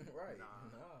doing anything? Right.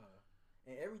 Nah.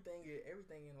 And everything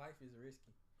in life is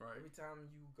risky. Right. Every time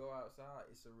you go outside,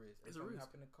 it's a risk. Every time you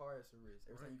hop in the car, it's a risk.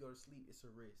 Every time you go to sleep, it's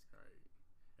a risk. Right.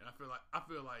 And I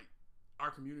feel like our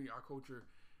community, our culture,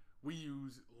 we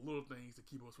use little things to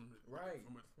keep us from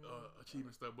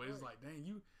achieving stuff. But it's like, dang,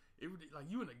 you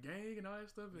in a gang and all that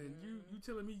stuff, and you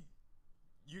telling me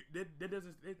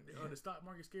the stock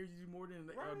market scares you more than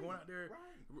going out there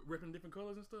repping different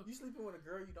colors and stuff. You sleeping with a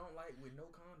girl you don't like with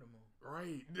no condom on.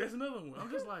 Right, that's another one.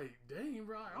 I'm just like, dang,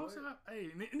 bro.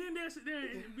 Hey, and then they'll sit there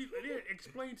and they'll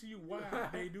explain to you why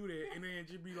they do that, and then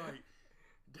just be like,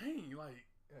 dang, like.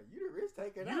 Yeah, you the risk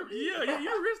taker. You the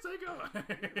risk taker. You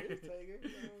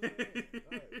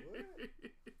like, what?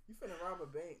 You finna rob a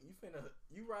bank.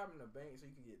 You robbing a bank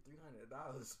so you can get $300.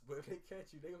 But if they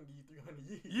catch you, they gonna give you 300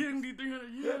 years. You can get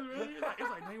 300 years, right? It's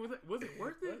like, dang, was it worth it?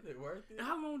 Was it worth it? And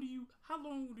how long do you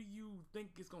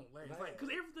think it's gonna last? Like,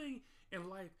 cause everything in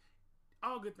life,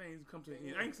 all good things come to an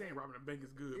end. I ain't saying robbing a bank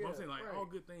is good, but I'm saying like all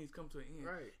good things come to an end.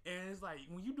 Right. And it's like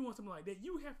when you doing something like that,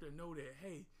 you have to know that,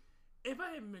 hey, if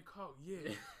I haven't been caught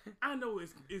yet, I know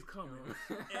it's coming,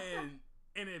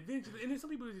 and eventually, and then some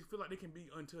people just feel like they can be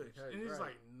untouched, and it's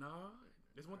like, nah.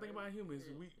 There's one thing about humans.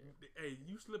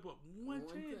 You slip up one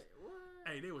chance,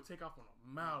 they will take off on a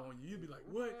mile on you. You'll be like,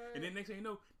 what? And then next thing you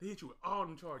know, they hit you with all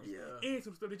them charges and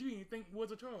some stuff that you didn't think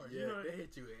was a charge. Yeah, they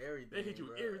hit you with everything.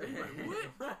 You're like,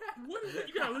 what? What is it?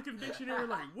 You gotta look in the dictionary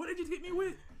like, what did you hit me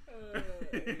with?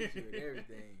 They hit you with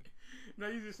everything. Now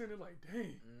you just sitting there like,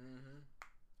 dang.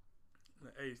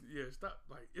 Hey, stop.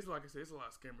 Like it's like I said, it's a lot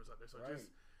of scammers out there. So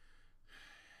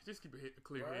just keep a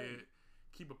clear head,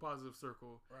 keep a positive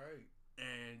circle,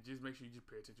 and just make sure you just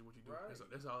pay attention to what you do.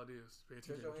 That's all it is. Pay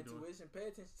attention to what you're doing. Pay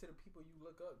attention to the people you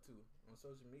look up to on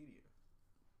social media.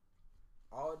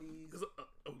 All these. Go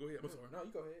ahead. I'm sorry. No, you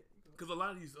go ahead. Because a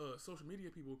lot of these social media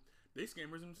people, they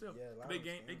scammers themselves. Yeah, they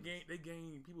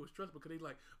gain people's trust because they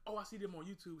like, oh, I see them on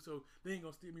YouTube, so they ain't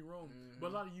gonna steer me wrong.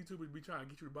 But a lot of YouTubers be trying to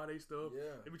get you to buy their stuff.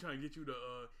 Yeah. They be trying to get you to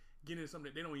get into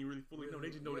something that they don't even really fully know. They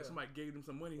just know that somebody gave them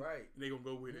some money, and they gonna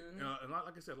go with it. And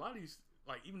like I said, a lot of these,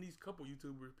 like even these couple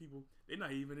YouTubers people, they're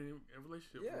not even in a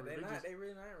relationship. Yeah, they're not. They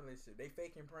really not in a relationship. They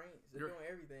faking pranks. They're doing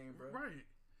everything, bro. Right.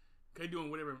 They doing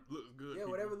whatever looks good. Yeah,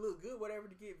 whatever look good, whatever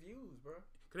to get views, bro.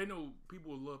 Cause they know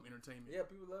people love entertainment. Yeah,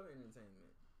 people love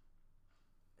entertainment,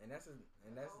 and that's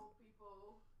Hello,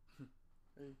 people.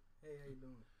 Hey, how you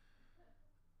doing?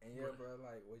 And bro,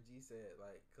 like what G said,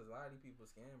 like, cause a lot of these people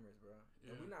scammers, bro.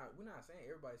 Yeah. And we're not saying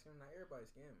everybody's scamming, not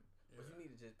everybody's scamming, but you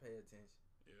need to just pay attention.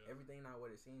 Yeah. Everything not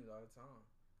what it seems all the time.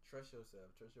 Trust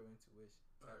yourself, trust your intuition.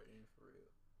 Tap in for real.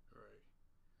 Right.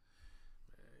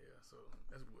 Man, yeah. So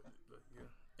that's what.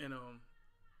 And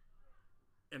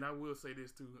And I will say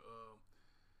this too.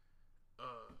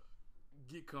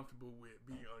 Get comfortable with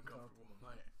being uncomfortable.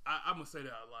 Like I'm gonna say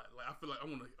that a lot. Like I feel like I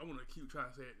wanna keep trying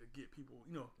to say it to get people,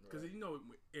 because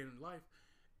in life,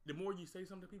 the more you say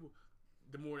something to people,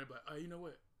 the more they're like, you know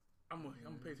what, I'm gonna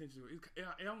pay attention to it.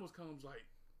 It almost comes like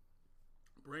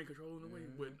brain control in a way,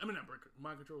 but I mean not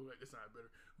mind control. Like it's not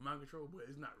better mind control, but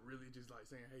it's not really just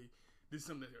like saying, hey, this is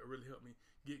something that really helped me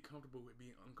get comfortable with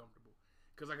being uncomfortable.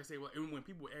 Because like I say, well, when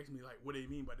people ask me like what they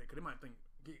mean by that, because they might think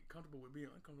get comfortable with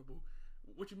being uncomfortable.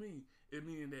 What you mean? It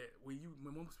meaning that when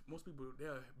most people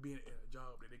they're being at a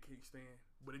job that they can't stand,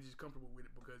 but they're just comfortable with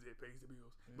it because it pays the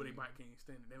bills. But they might can't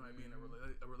stand it. They might be in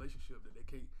a relationship that they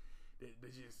can't.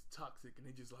 They're just toxic, and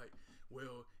they just like,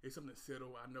 well, it's something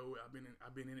settled. I know I've been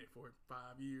in it for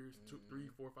 5 years, 2, 3,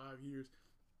 4, 5 years,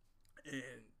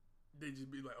 and they just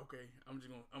be like, okay, I'm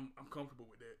comfortable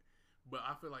with that. But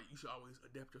I feel like you should always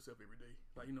adapt yourself every day.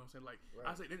 Like you know what I'm saying? Like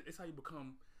I say, it's how you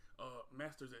become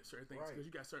masters at certain things, because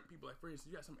you got certain people, like for instance,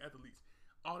 you got some athletes,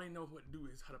 all they know what to do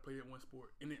is how to play that one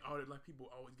sport, and then all that, like people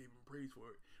always gave them praise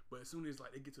for it, but as soon as like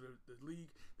they get to the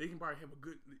league, they can probably have a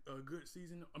good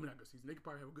season. I mean not good season, they can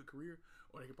probably have a good career,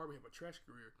 or they can probably have a trash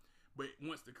career, but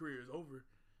once the career is over,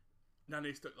 now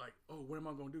they stuck like, oh, what am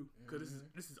I gonna do? Because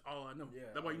this is all I know.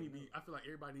 Yeah, that's why you need to be. I feel like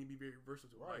everybody need to be very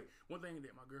versatile. Right. Like one thing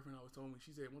that my girlfriend always told me,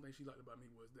 she said one thing she liked about me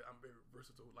was that I'm very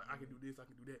versatile. Like I can do this, I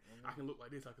can do that. I can look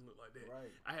like this, I can look like that.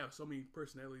 Right. I have so many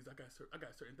personalities. I got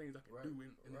certain things I can do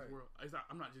in this world.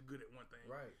 I'm not just good at one thing.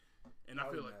 Right. And I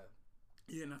feel like.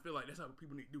 Yeah, and I feel like that's how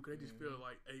people need to do, because they just feel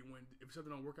like, hey, if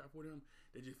something don't work out for them,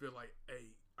 they just feel like,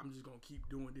 hey, I'm just gonna keep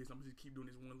doing this. I'm just keep doing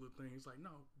this one little thing. It's like,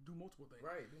 no, do multiple things.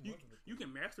 Right. You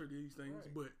can master these things,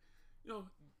 but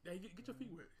hey, get your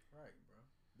feet wet. Right, bro.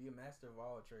 Be a master of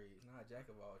all trades, not a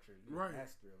jack of all trades. Be a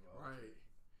master of all trades.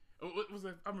 What was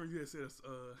that? I remember you had said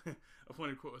a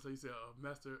funny quote. So you said,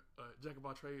 "Master, jack of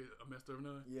all trades, a master of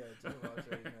none." Yeah, jack of all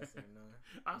trades, master of none.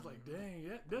 I was like, "Dang,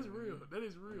 that's real. That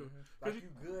is real." Like you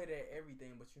good at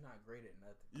everything, but you're not great at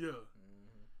nothing. Yeah,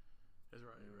 that's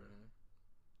right. Right.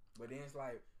 But then it's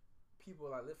like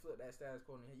people like, let's flip that status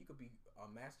quo in here. You could be a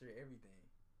master of everything.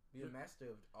 Be a master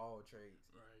of all trades.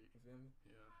 Right. You feel me?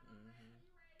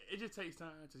 Yeah. It just takes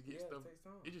time to get stuff.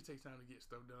 It just takes time to get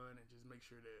stuff done, and just make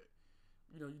sure that.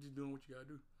 You're just doing what you gotta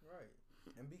do. Right.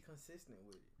 And be consistent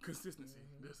with it. Consistency.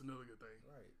 That's another good thing.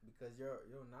 Right. Because your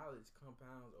knowledge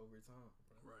compounds over time.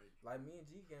 Bro. Right. Like me and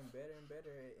G getting better and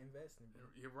better at investing.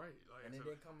 Bro. You're right. Like, and it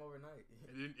didn't come overnight.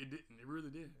 It didn't. It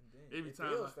really did. It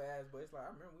feels fast, but it's like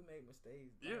I remember we made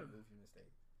mistakes. Yeah. Goofy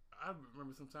mistakes. I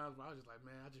remember sometimes when I was just like,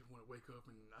 man, I just want to wake up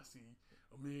and I see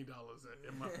 $1 million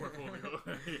in my portfolio.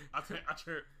 I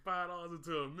turn $5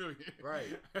 into $1 million. Right.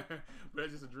 But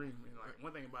that's just a dream. And like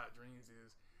one thing about dreams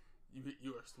is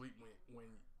you're asleep when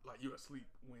you're asleep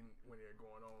when they're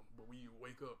going on. But when you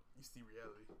wake up, you see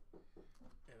reality.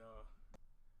 And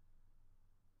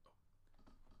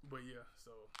but yeah.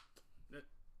 So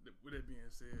with that being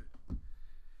said,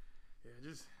 yeah,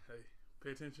 just hey,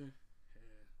 pay attention.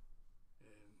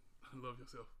 Love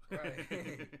yourself. Right.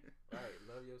 Right.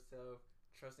 Love yourself.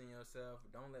 Trust in yourself.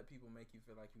 Don't let people make you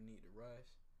feel like you need to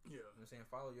rush. Yeah. You know what I'm saying?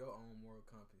 Follow your own moral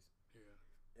compass. Yeah.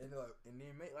 And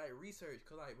then make research,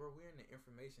 cause bro, we're in the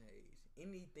information age.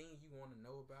 Anything you want to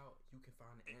know about, you can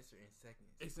find the answer in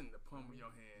seconds. It's in the palm of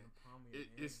your hand.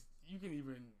 It's you can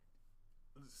even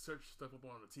search stuff up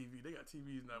on the TV. They got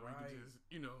TVs now where you can just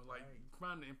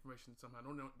find the information somehow.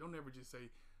 Don't ever just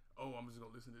say, oh, I'm just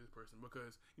gonna listen to this person,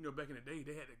 because back in the day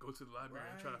they had to go to the library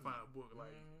and try to find a book.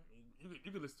 Like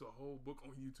you could listen to a whole book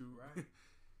on YouTube. Right.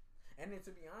 And then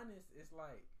to be honest, it's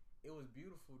like it was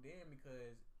beautiful then,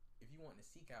 because if you want to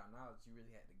seek out knowledge, you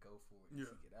really had to go for it and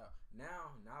seek it out.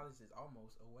 Now knowledge is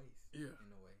almost a waste. In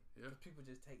a way. Yeah. Because people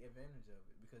just take advantage of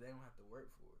it because they don't have to work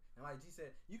for it. And like G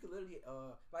said, you could literally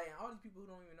and all these people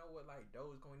who don't even know what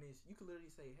Dogecoin is, you could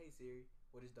literally say, "Hey Siri,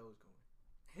 what is Dogecoin?"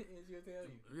 It's gonna tell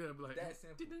you. Yeah, but that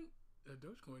simple.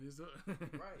 Dogecoin is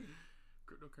right.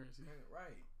 Cryptocurrency.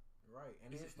 Right.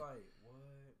 And it's like,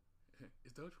 what?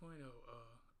 Is Dogecoin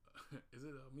is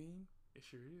it a meme? It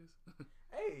sure is.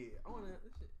 Hey, I wanna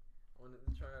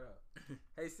try it out.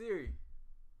 Hey Siri,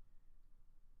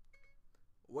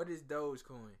 what is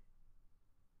Dogecoin?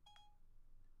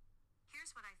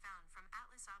 Here's what I found from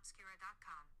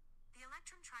atlasobscura.com. The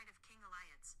Electrum Tride of King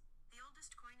Alliance, the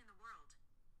oldest coin in the world.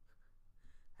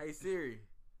 Hey Siri,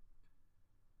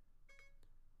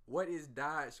 what is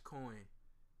Dogecoin?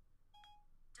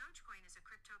 Dogecoin is a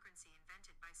cryptocurrency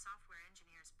invented by software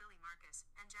engineers Billy Marcus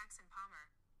and Jackson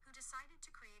Palmer, who decided to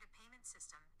create a payment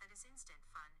system that is instant,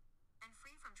 fun, and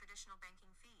free from traditional banking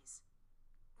fees.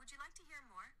 Would you like to hear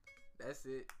more? That's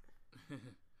it.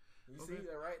 You see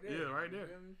that right there? Yeah, right You there.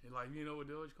 feel me? And like, you know what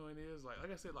Dogecoin is? Like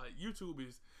I said, like YouTube.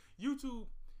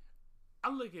 I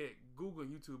look at Google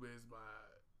and YouTube as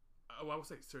I would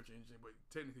say search engine, but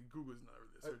technically Google is not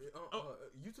really a search.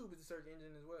 YouTube is a search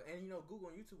engine as well, and you know Google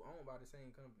and YouTube owned by the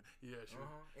same company. Yeah, sure.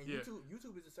 And Yeah.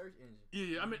 YouTube is a search engine.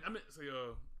 Yeah. I mean, say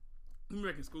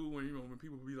back in school when when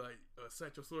people would be like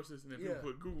cite your sources and then people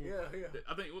put Google. Yeah.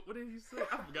 I think what did he say?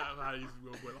 I forgot how it used to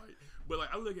go, but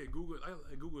like I look at Google.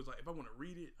 Google is like if I want to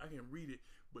read it, I can read it,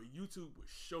 but YouTube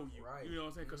would show you. Right. You know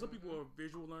what I'm saying? Because some people are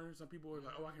visual learners. Some people are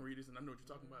like, oh, I can read this and I know what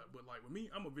you're talking about. But like with me,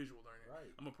 I'm a visual learner.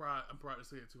 Right. I'm proud to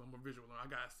say it too. I'm a visual learner.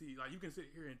 I gotta see. Like you can sit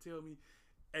here and tell me,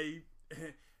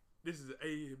 this is an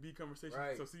A and B conversation.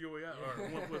 Right. So COAI or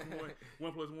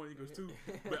 1 + 1 = 2.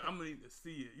 But I'm gonna need to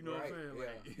see it. You know what I'm saying?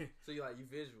 Like, So you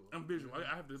visual. I'm visual.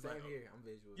 I have to Same like, here. I'm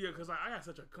visual. yeah, because I got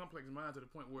such a complex mind to the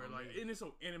point where like, and it's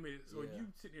so animated. So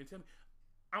you sit there and tell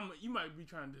me, you might be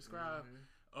trying to describe,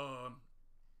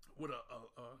 what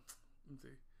let me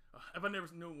see. If I never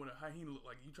knew what a hyena looked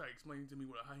like, you try to explain to me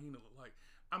what a hyena looked like,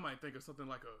 I might think of something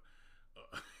like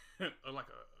like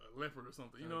a leopard or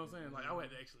something. You know what I'm saying? Like I would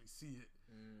have to actually see it.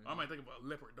 I might think about a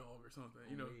leopard dog or something.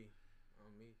 You know.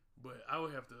 On me. But I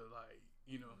would have to like,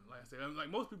 you know, like I said,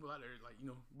 like most people out there, like, you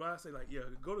know, but I say like, yeah,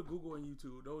 go to Google and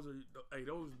YouTube. Those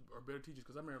are better teachers.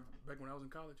 Because I remember back when I was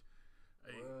in college,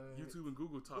 YouTube and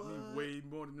Google taught me way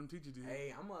more than them teachers did.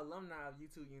 Hey, I'm an alumni of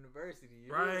YouTube University.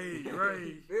 You Right.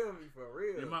 You feel me for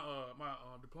real? Yeah, my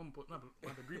diploma,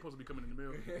 my degree supposed to be coming in the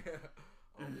mail.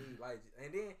 On me, like,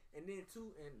 and then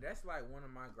too, and that's like one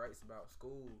of my gripes about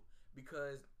school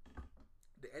because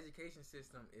the education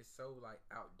system is so like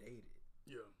outdated.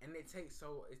 Yeah. And it takes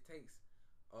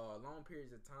long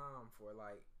periods of time for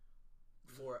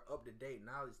up to date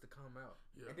knowledge to come out.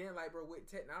 Yeah. And then like bro, with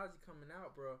technology coming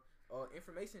out, bro,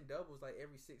 information doubles like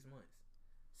every 6 months.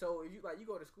 So if you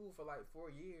go to school for like 4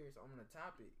 years on a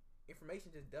topic, information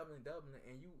just doubling,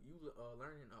 and you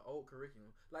learning an old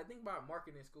curriculum. Like think about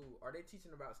marketing school. Are they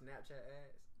teaching about Snapchat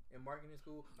ads in marketing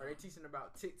school? Are they teaching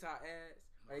about TikTok ads?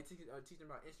 Are they teaching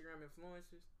about Instagram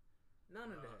influencers?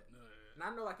 None of that. And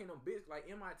I know like in them bits like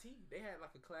MIT, they had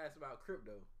like a class about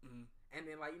crypto. And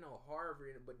then like, you know,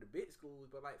 Harvard, but the big schools,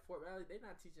 but like Fort Valley, they're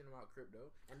not teaching about crypto,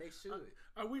 and they should.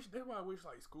 That's why I wish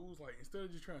like schools, like instead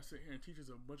of just trying to sit here and teach us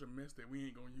a bunch of mess that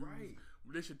we ain't gonna use,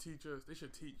 they should teach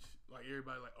like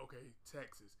everybody like, okay,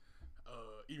 taxes.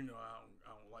 Even though I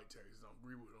don't like taxes, I don't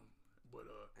agree with them, but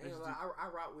I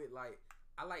rock with like,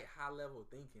 I like high level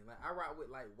thinking. Like I rock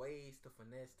with like ways to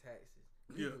finesse taxes.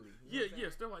 Legally,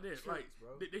 stuff like that. Tricks, like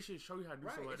bro. They should show you how to do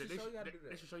something like that.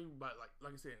 They should show you about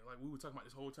like I said, like we were talking about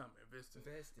this whole time investing.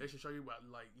 They should show you about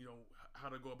like, you know, how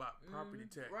to go about property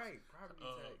tax. Right, property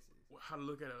taxes. How to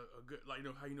look at a good, like, you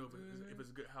know, how you know if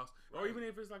it's a good house, or even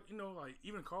if it's like, you know, like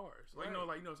even cars. Like,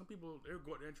 you know, some people they'll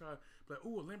go out there and try like,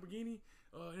 ooh, a Lamborghini,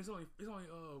 it's only $10,000.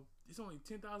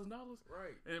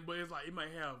 Right. But it's like it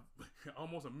might have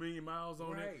almost 1 million miles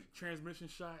on it. Transmission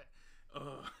shot.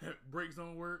 Brakes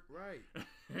don't work. Right.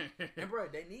 And bro,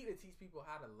 they need to teach people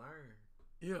how to learn.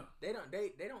 Yeah. They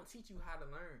don't teach you how to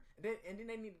learn. And then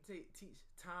they need to teach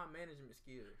time management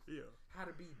skills. Yeah. How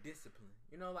to be disciplined.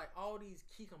 You know, like all these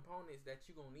key components that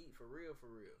you gonna need for real.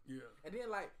 Yeah. And then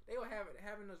like they will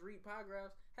having us read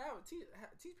paragraphs.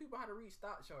 Teach people how to read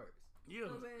stock charts. Yeah.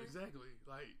 You know what I'm saying? Exactly.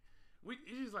 Like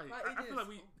it's just like I feel like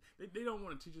they don't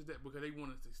want to teach us that because they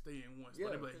want us to stay in one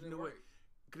spot. They be like, you know what?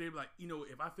 Because they be like, you know,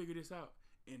 if I figure this out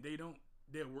and they don't,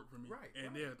 they'll work for me. Right.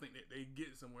 And they'll think that they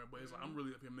get somewhere. But it's like, I'm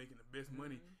really up here making the best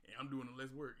money and I'm doing the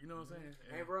less work. You know what I'm saying?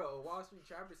 And bro, Wall Street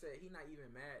Trapper said he not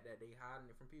even mad that they hiding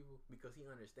it from people because he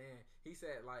understand. He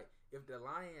said, like, if the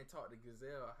lion taught the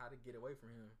gazelle how to get away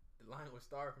from him, the lion would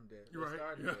starve from death. Right.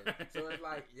 So it's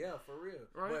like, yeah, for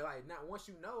real. Right. But like, not once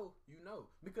you know.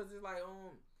 Because it's like,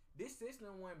 this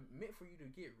system wasn't meant for you to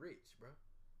get rich, bro.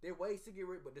 There are ways to get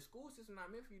rich, but the school system not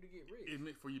meant for you to get rich. It's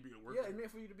meant for you to be a worker. Yeah, it's meant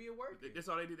for you to be a worker. That's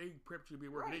all they did. They prepped you to be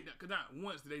a worker. Right. Because not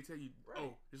once did they tell you,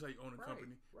 oh, this is how you own a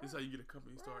company. Right. This is how you get a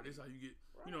company started. This is how you get,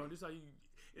 you know, this is how you.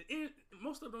 And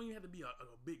most of them don't even have to be a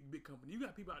big company. You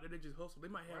got people out there that just hustle. They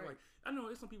might have like, I know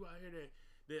there's some people out here that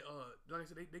like I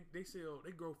said, they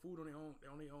grow food on their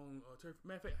own turf.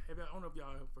 Matter of fact, I don't know if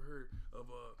y'all have heard of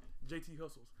JT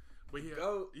Hustles, but he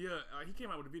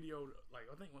came out with a video like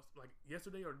I think like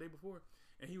yesterday or the day before.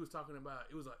 And he was talking about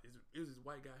it was this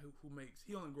white guy who makes,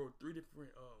 he only grow 3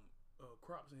 different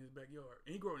crops in his backyard,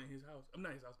 and he grew it in his house.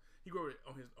 Not his house. He grew it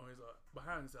on his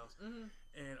behind his house.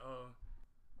 And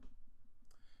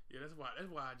that's why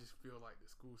I just feel like the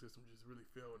school system just really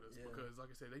failed us because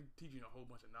like I said, they teach you a whole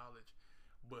bunch of knowledge,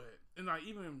 and like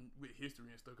even with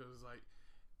history and stuff, because it's like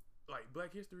like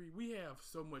Black History, we have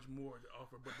so much more to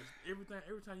offer. But every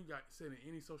time you got said in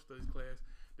any social studies class,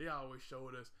 they always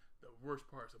showed us the worst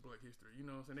parts of Black history. You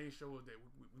know what I'm saying? They showed us that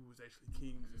we was actually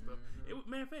kings and stuff. It was,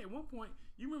 man, in fact, at one point,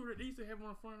 you remember that they used to have on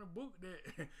the front of the book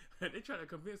that they tried to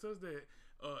convince us that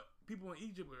people in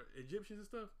Egypt were Egyptians and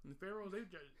stuff, and pharaohs,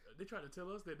 they tried to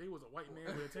tell us that they was a white man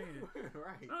with a tan.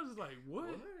 Right. I was just like,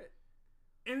 what?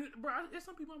 And bro, there's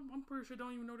some people I'm pretty sure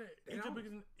don't even know that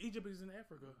Egypt is in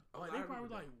Africa. Like they probably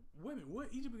like, wait a minute,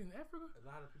 what? Egypt is in Africa? A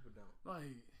lot of people don't.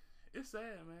 Like, it's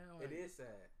sad, man. Like, it is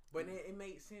sad, but it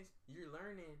makes sense. You're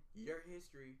learning your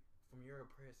history from your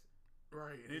oppressor.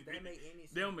 Right. Does that make any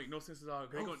sense? They don't make no sense at all.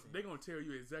 They're gonna tell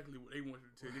you exactly what they want you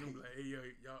to tell you. They're gonna be like, hey,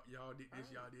 y'all did this,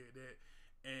 y'all did that.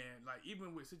 And like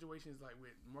even with situations like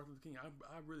with Martin Luther King,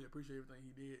 I really appreciate everything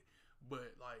he did,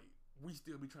 but like we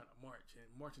still be trying to march, and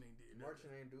marching ain't did nothing.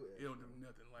 Marching ain't do it. It don't do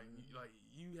nothing. Like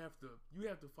you have to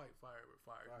fight fire with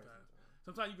fire sometimes.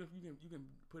 Sometimes you can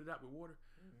put it out with water,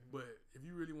 but if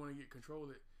you really want to get control of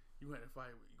it, you have to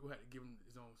fight. You have to give him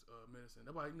his own medicine.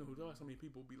 That's why so many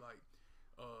people be like,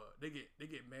 they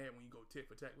get mad when you go tit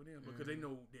for tat with them because they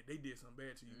know that they did something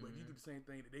bad to you. But if you do the same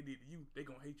thing that they did to you, they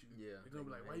gonna hate you. Yeah, they're gonna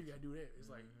be like, why you gotta do that?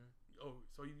 It's like, oh,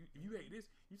 so if you hate this,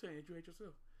 you saying that you hate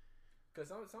yourself. Because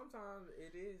sometimes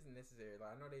it is necessary.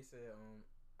 Like I know they said,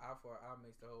 eye for eye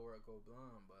makes the whole world go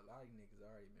blind, but a lot of you niggas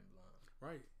already been blind.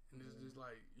 Right, and it's just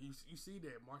like you see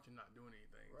that marching not doing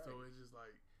anything, right. So it's just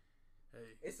like,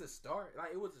 hey, it's a start.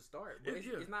 Like it was a start, but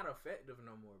it's not effective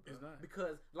no more, bro. It's not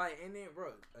because and then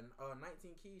bro, 19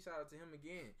 Keys, shout out to him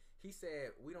again. He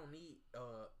said we don't need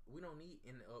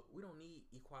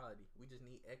equality. We just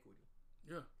need equity.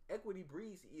 Yeah, equity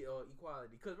breeds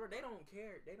equality because bro, they don't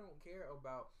care. They don't care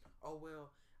about I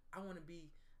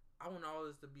want all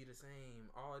this to be the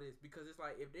same. All this because it's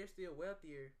like if they're still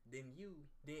wealthier than you,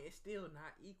 then it's still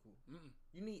not equal.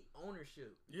 You need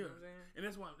ownership. You know what I'm saying? And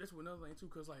that's another thing too,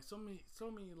 because like so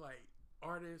many like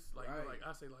artists, like like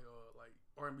I say like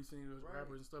R&B singers,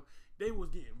 rappers and stuff, they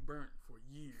was getting burnt for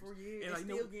years. And like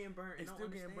still getting burnt. And still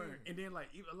getting burnt. And then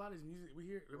like even a lot of this music we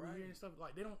hear and stuff,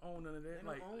 like they don't own none of that.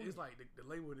 Like it's like the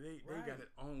label that they got it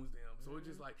owns them. So it's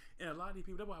just like, and a lot of these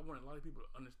people, that's why I want a lot of people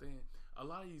to understand. A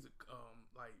lot of these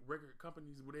like record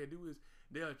companies, what they do is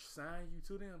they'll sign you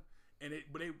to them, and they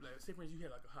like, say for instance you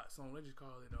had like a hot song, let's just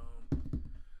call it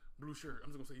Blue Shirt.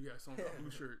 I'm just gonna say you had a song called Blue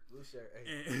Shirt. Blue Shirt,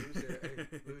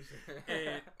 Blue Shirt.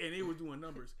 And they was doing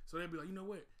numbers, so they'd be like, you know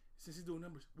what? Since he's doing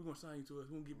numbers, we're gonna sign you to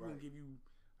us. We're gonna give you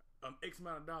X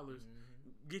amount of dollars,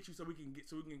 get you so we can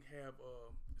have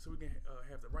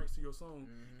the rights to your song,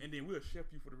 and then we'll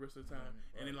chef you for the rest of the time.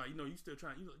 And then like you still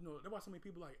trying. That's why so many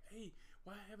people like, hey,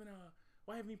 why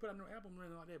haven't you put out no album or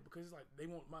anything like that? Because it's like they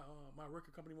want my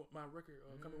record company,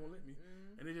 company won't let me,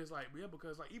 and it's just like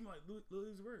because like even like Lil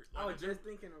Uzi Vert, like, I was just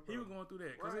thinking about he was going through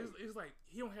that because it's like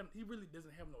he really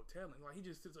doesn't have no talent. Like he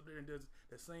just sits up there and does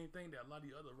the same thing that a lot of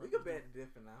the other rappers. We can bet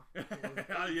different now.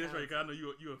 Yeah, that's right. Cause I know you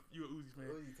a Uzi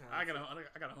fan. I got a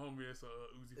homie that's a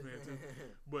Uzi fan too.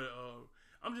 But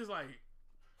I'm just like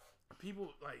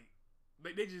people like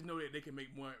they just know that they can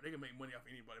make money. They can make money off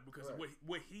anybody because of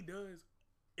what he does.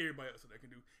 Everybody else that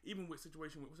can do, even with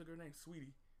situation with what's her name,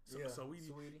 Sweetie.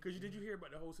 Sweetie. Because did you hear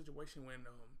about the whole situation when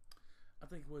I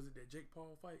think was it that Jake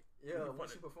Paul fight? Yeah, when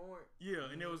she performed. Yeah,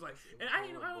 and it was like, and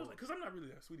I was like, because I'm not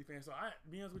really a Sweetie fan, so I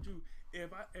be honest with you, if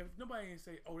nobody ain't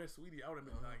say, oh that's Sweetie, I would have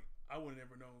been like, I would have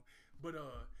never known. But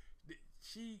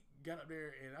she got up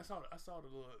there and I saw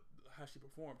the little how she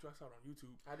performed. So I saw it on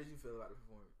YouTube. How did you feel about the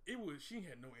performance? She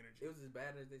had no energy. It was as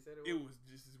bad as they said it was. It was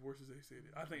just as worse as they said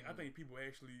it. I think people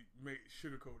actually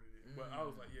sugarcoated it, but I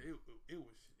was like, yeah, it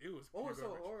was. What was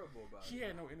so horrible about it? She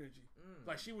had no energy.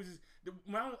 Like she was just.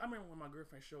 I remember when my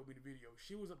girlfriend showed me the video.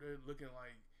 She was up there looking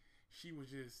like she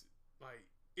was just like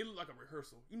it looked like a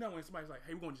rehearsal. You know when somebody's like,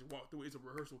 hey, we're gonna just walk through it. It's a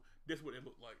rehearsal. That's what it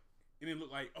looked like. It didn't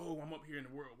look like, oh, I'm up here in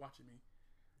the world watching me.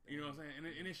 You know what I'm saying?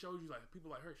 And it shows you like people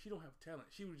like her. She don't have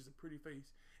talent. She was just a pretty face,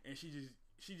 and she just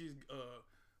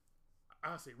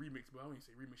I say remix, but I don't even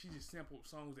say remix. She just sampled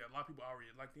songs that a lot of people already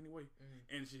liked anyway,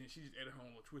 and she just added her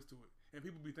own little twist to it. And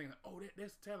people be thinking, like, oh,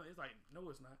 that's talent. It's like, no,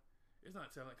 it's not. It's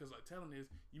not talent because like talent is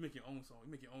you make your own song.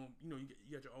 You make your own. You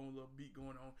got your own little beat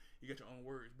going on. You got your own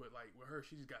words. But like with her,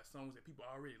 she just got songs that people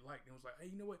already liked, and was like, hey,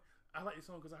 you know what? I like this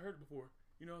song because I heard it before.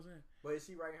 You know what I'm saying? But is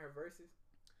she writing her verses?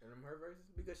 And her verses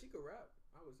because she could rap.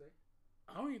 I would say.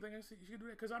 I don't even think she could do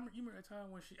that because you remember a time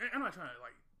when I'm not trying to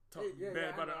like talk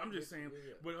bad about her. I'm just saying.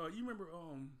 But you remember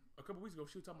a couple weeks ago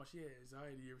she was talking about she had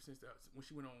anxiety ever since when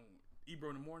she went on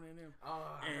Ebro in the morning and them.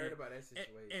 Oh, I heard about that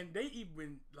situation. And they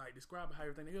even like described how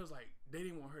everything. It was like they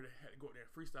didn't want her to go up there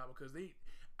and freestyle because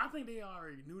I think they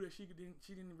already knew that she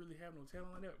didn't really have no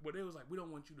talent like that. But they was like, we don't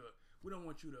want you to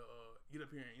get up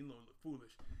here and look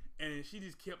foolish. And she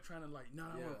just kept trying to like,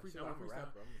 I want to freestyle.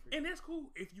 And that's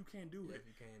cool if you can do it. If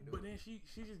you can do but it. then she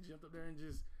just jumped up there and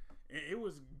it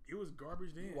was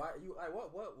garbage then. Why you like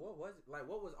what was it? Like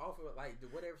what was off of like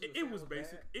whatever she was It saying was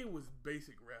basic. bad? It was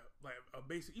basic rap, like a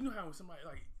basic. You know how when somebody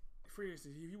like, for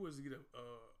instance, if he was to get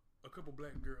a couple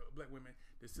black women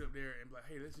to sit up there and be like,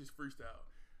 hey, let's just freestyle,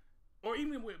 or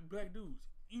even with black dudes.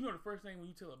 You know the first thing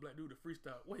when you tell a black dude to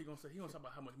freestyle, what he gonna say? He gonna talk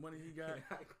about how much money he got,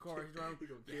 cars driving,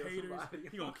 the haters.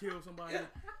 He gonna kill somebody.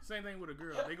 Same thing with a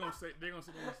girl. They gonna sit there and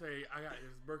say, I got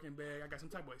this Birkin bag. I got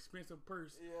some type of expensive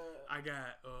purse. Yeah. I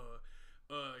got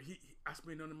I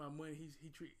spend none of my money. He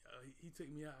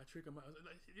took me out. I trick him out.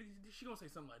 Like, she gonna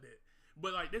say something like that.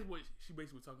 But like that's what she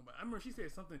basically was talking about. I remember she said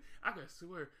something. I could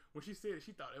swear when she said it,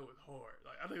 she thought it was hard.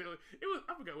 Like I think it was.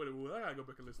 I forgot what it was. I gotta go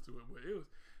back and listen to it. But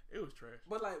it was trash.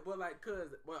 But a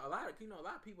lot of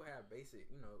people have basic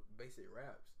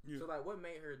raps. Yeah. So like, what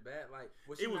made her bad? Like,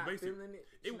 was she not basic. feeling it?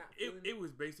 It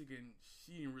was basic, and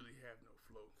she didn't really have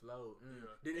no flow. Mm.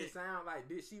 Yeah. Did it sound like?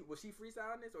 Was she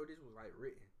freestyling this, or this was like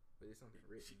written? But it's something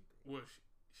written.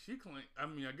 She claimed. I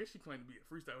mean, I guess she claimed to be a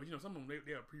freestyler. You know, some of them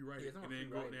they are pre-write it and then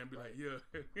go out there and be like, yeah.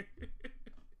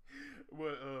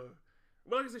 But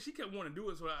like I said, she kept wanting to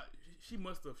do it, so she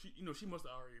must have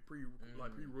already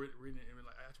pre-written it and been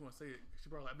like, I just want to say it. She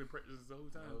probably been practicing this the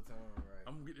whole time. Right.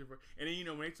 I'm gonna get it. And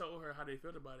then when they told her how they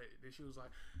felt about it, then she was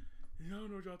like, I don't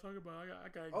know what y'all talking about.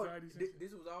 I got anxiety.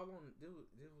 This was all on. This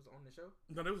was on the show.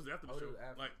 No, this was after the show.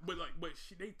 After. But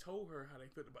they told her how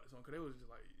they felt about the song because they was just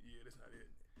like, yeah, that's not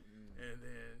it. And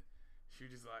then she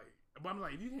just like, but I'm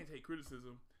like, if you can't take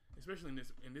criticism, especially in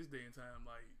this day and time,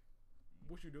 like,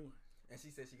 what you doing? And she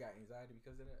said she got anxiety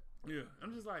because of that. Yeah,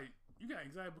 I'm just like, you got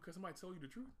anxiety because somebody told you the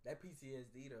truth. That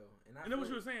PTSD though, and that's what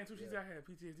she was saying too. She said I had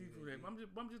PTSD from that. I'm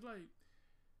just like,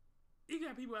 you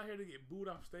got people out here that get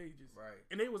booed off stages, right?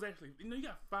 And they was actually, you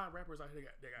got 5 rappers out here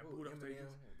that got booed off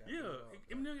stages.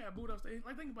 Eminem got booed off stage.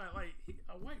 Like think about it, like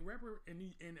a white rapper in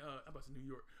I'm about to say New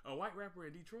York, a white rapper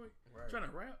in Detroit trying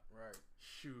to rap, right?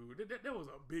 Shoot, that was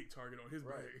a big target on his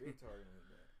back. Big target on his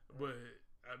back. But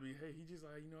I mean, hey, he just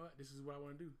like, you know what, this is what I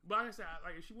want to do. But like I said,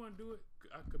 like if she want to do it,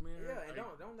 I commend her. Yeah, and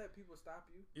like, don't let people stop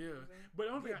you. Yeah, you know but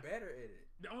the only thing better at it.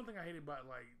 The only thing I hate about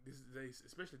like this days,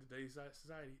 especially today's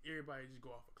society, everybody just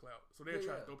go off of clout. So they'll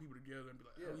try to throw people together and be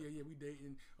like, oh yeah, we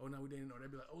dating. Oh no, we dating. Or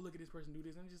they'll be like, oh look at this person do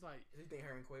this, and it's just like, you think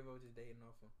her and Quavo just dating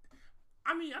off him?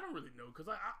 I mean, I don't really know because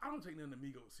I don't take none of the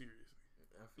Migos seriously.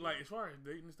 Like as far as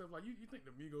dating and stuff, like you think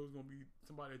the Migos gonna be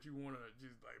somebody that you want to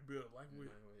just like build a life with?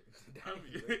 I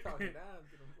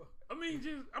mean,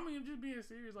 just being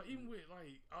serious. Like even with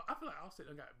like, I feel like Offset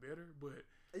done got better, but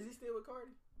is he still with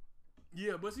Cardi?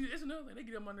 Yeah, but see, it's another thing. They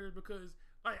get on my nerves because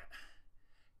like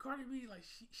Cardi B, like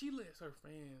she lets her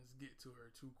fans get to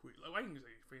her too quick. Like I didn't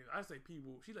say fans, I say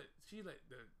people. She let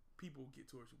the people get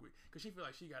to her too quick because she feel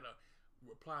like she gotta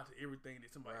reply to everything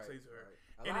that somebody says to her.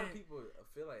 A lot of people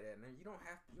feel like that, and you don't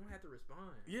have to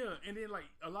respond. Yeah, and then like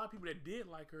a lot of people that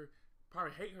did like her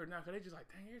probably hate her now because they just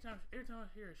like, dang, every time I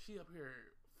hear her, she up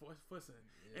here fussing,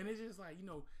 and it's just like, you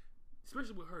know,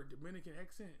 especially with her Dominican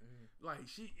accent, like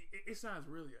it sounds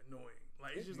really annoying.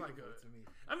 Like it's just like to me.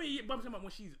 I mean, but I'm talking about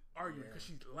when she's arguing because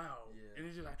she's loud, and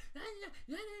it's just like,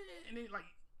 and then like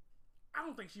I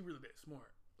don't think she really that smart.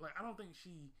 Like I don't think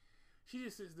she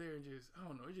just sits there and just, I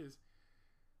don't know, it just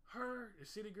her, the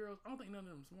City Girls. I don't think none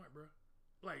of them smart, bro.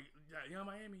 Like Young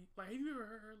Miami. Like have you ever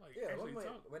heard her like actually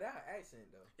talk? Without her accent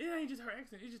though. It ain't just her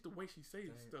accent. It's just the way she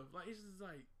says stuff. Like it's just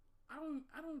like I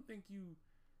don't think you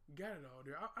got it all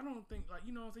there. I don't think like,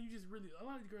 you know what I'm saying, you just really, a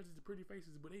lot of these girls is the pretty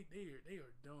faces, but they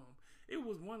are dumb. It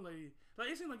was one lady, like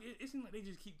it seemed like they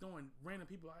just keep throwing random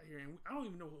people out here, and I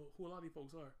don't even know who a lot of these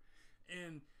folks are.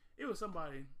 And it was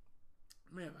somebody,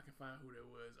 man, if I can find who that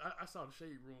was. I saw the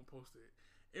Shade Room posted.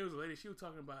 It was a lady. She was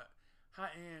talking about how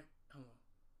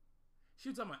she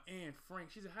was talking about Anne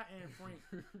Frank. She said how Anne Frank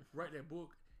write that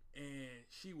book, and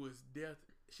she was deaf.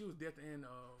 She was deaf and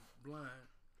blind.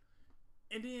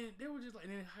 And then they were just like,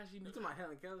 and then how she knew. You talking about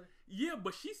Helen Keller? Yeah,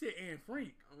 but she said Anne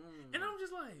Frank, and I'm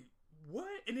just like, what?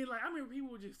 And then like I remember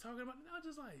people were just talking about it. And I was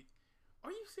just like,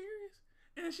 are you serious?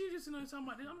 And then she was just talking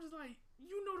about it. I'm just like,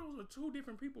 you know, those are 2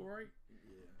 different people, right?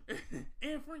 Yeah.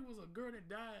 Anne Frank was a girl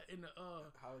that died in the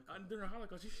during the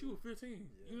Holocaust. She was 15.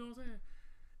 Yeah. You know what I'm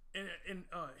saying? And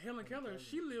Helen Keller,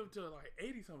 she lived to like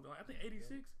 80 something. Like, I think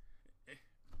 86. Yeah.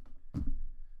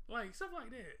 Like stuff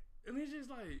like that. And it's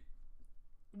just like,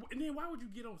 and then why would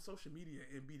you get on social media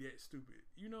and be that stupid?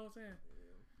 You know what I'm saying?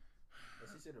 Yeah.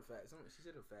 She should have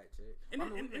fact checked.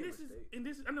 And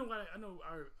this I know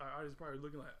our artists probably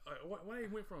looking like why they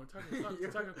went from talking to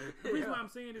talking. The reason why I'm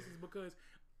saying this is because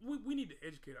we need to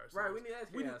educate ourselves. Right, we need to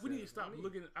educate ourselves. We need to stop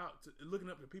looking up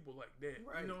to people like that.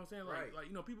 Right. You know what I'm saying? Like, Right.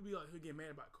 People be like, who get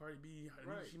mad about Cardi B,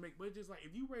 Right. but it's just like,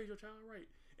 if you raise your child right,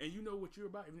 and you know what you're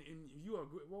about, and you are a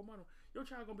good role model, your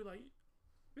child gonna be like,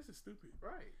 this is stupid.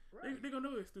 Right. They gonna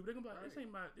know it's stupid. They gonna be like, Right. this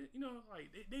ain't my, like,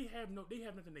 they have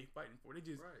nothing they fighting for. They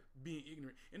just being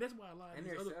ignorant. And that's why a lot of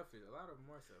they're selfish. A lot of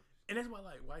them are selfish. And that's why,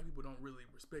 like, white people don't really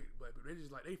respect black people. They just,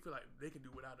 like, they feel like they can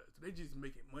do without us. They just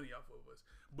making money off of us.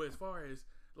 But as far as,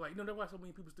 like, that's why so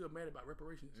many people still mad about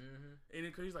reparations. Mm-hmm. And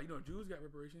then, because he's like, Jews got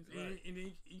reparations. Right. And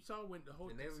then you saw when the whole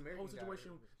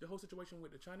situation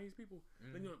with the Chinese people.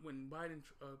 Mm-hmm. Then, when Biden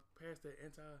passed that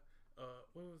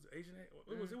what was it, Asian Act?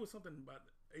 It was something about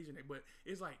Asian Act. But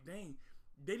it's like, dang,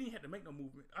 they didn't have to make no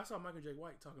movement. I saw Michael J.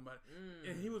 White talking about it.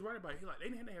 Mm-hmm. And he was right about it. He like,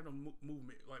 they didn't have to have no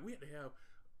movement. Like, we had to have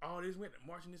all this, we had to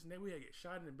march and this and that. We had to get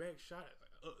shot in the back,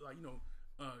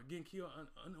 getting killed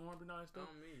unarmed and all that stuff.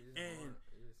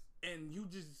 And you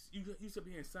sit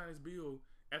here and sign this bill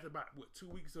after about 2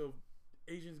 weeks of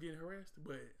Asians getting harassed.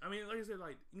 But I mean, like I said,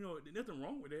 like, nothing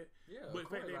wrong with that. Yeah. But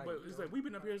it's like we've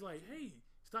been up here. It's like, hey,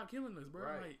 stop killing us, bro.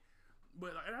 Right.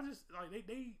 And I just like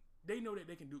they know that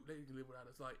they can live without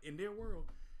us. Like, in their world,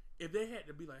 if they had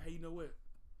to be like, hey, you know what?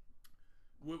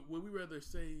 Would we rather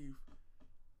save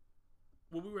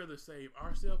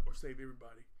ourselves or save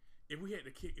everybody? If we had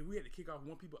to kick off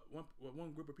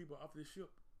one group of people off this ship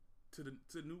to the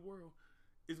new world,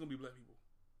 it's gonna be black people.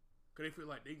 Cause they feel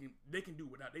like they can do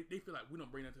without. They feel like we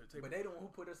don't bring that to the table. But they the one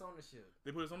who put us on the ship.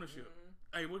 They put us on the ship.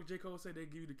 Hey, what J. Cole say? They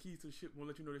give you the keys to the ship.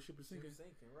 Won't let you know the ship is sinking. It's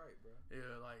sinking, right, bro?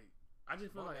 Yeah, like, I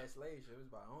just feel like that slave ship was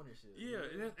about ownership. Yeah,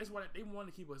 and that's why they want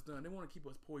to keep us done. They want to keep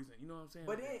us poisoned. You know what I'm saying?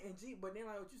 But then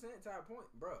like what you saying to our point,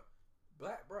 bro.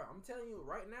 I'm telling you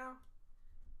right now.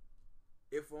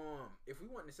 If we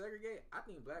want to segregate, I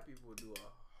think black people would do a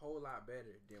whole lot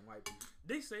better than white people.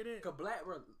 They say that. Cause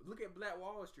look at Black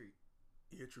Wall Street.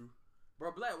 Yeah, true.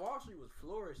 Bro, Black Wall Street was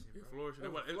flourishing. It flourishing.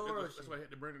 That's why they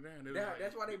had to burn it down.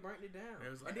 That's why they burnt it down.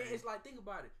 And then it's like, think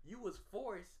about it. You was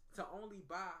forced to only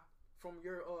buy from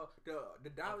your the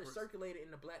dollars circulated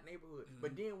in the black neighborhood. Mm-hmm.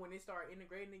 But then when they start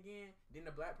integrating again, then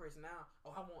the black person now,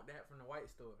 I want that from the white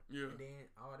store. Yeah. And then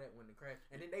all that went to crash.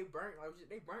 And then they burnt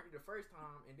it the first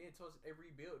time, and then they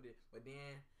rebuilt it. But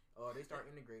then they start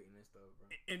integrating and stuff, bro.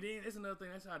 And then it's another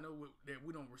thing. That's how I know that we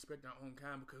don't respect our own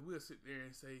kind, because we'll sit there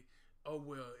and say, oh,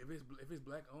 well, if it's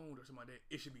black owned or something like that,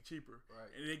 it should be cheaper. Right.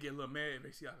 And they get a little mad if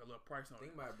they see like a little price on it.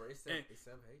 Think about it, bro. It's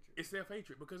self-hatred. It's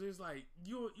self-hatred, because it's like,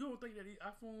 you don't think that these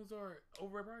iPhones are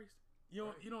overpriced? You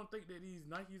don't think that these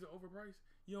Nikes are overpriced?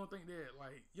 You don't think that,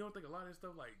 like, you don't think a lot of this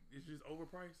stuff, like, it's just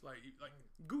overpriced? Like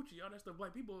Gucci, all that stuff.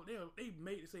 Like, people, they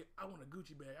made it say, I want a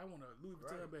Gucci bag, I want a Louis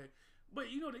Vuitton bag. But,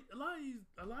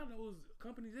 a lot of those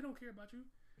companies, they don't care about you.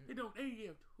 They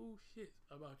give two shits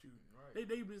about you. Right.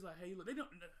 They just like, hey, look, they don't.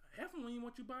 Half of them don't even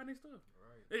want you buying their stuff.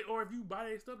 Right. Or if you buy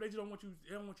their stuff, they just don't want you.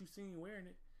 They don't want you seen wearing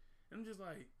it. And I'm just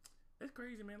like, that's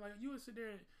crazy, man. Like, you would sit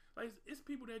there, like, it's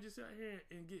people that just sit out here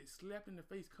and get slapped in the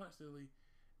face constantly,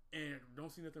 and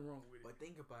don't see nothing wrong with it. But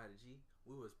think about it, G.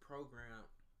 We was programmed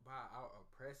by our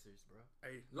oppressors, bro.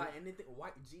 Hey, like, and then think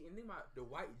about the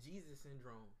white Jesus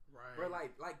syndrome, right? Bro,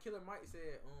 like Killer Mike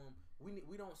said,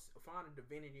 we don't find a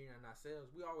divinity in ourselves.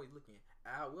 We always looking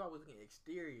out. We always looking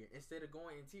exterior instead of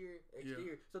going exterior.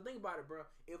 Yeah. So think about it, bro.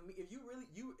 If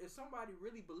somebody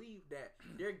really believed that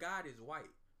their God is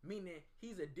white, meaning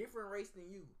he's a different race than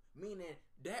you, meaning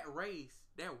that race,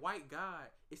 that white God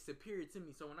is superior to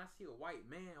me. So when I see a white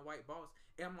man, a white boss,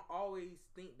 I'm always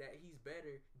think that he's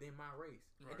better than my race.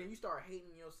 Right. And then you start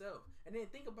hating yourself. And then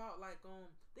think about black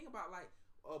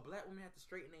women have to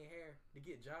straighten their hair to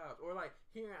get jobs. Or like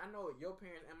hearing, I know your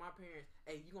parents and my parents,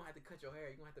 hey, you're going to have to cut your hair.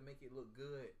 You're going to have to make it look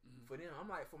good for them. I'm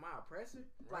like, for my oppressor,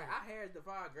 like our hair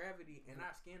defy gravity and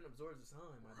our skin absorbs the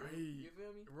sun, my dude. You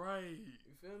feel me? Right.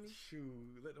 You feel me?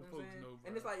 Shoot, let them folks know, bro.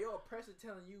 And it's like your oppressor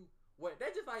telling you what. They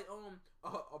just like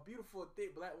a beautiful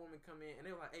thick black woman come in and they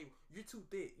were like, hey, you're too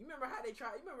thick. You remember how they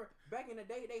tried? You remember back in the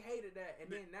day they hated that, and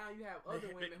then now you have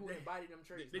other women who embody them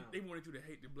traits. They wanted you to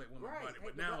hate the black woman body,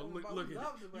 but now look at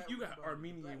it. You got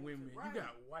Armenian women, you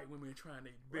got white women trying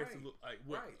their best to look like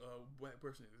what a black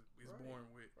person is born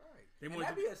with. Right. And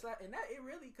that be a slap, and that it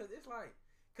really, cause it's like,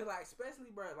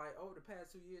 especially bro, like over the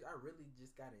past 2 years, I really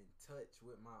just got in touch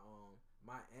with my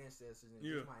ancestors and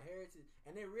just my heritage,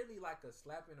 and it really like a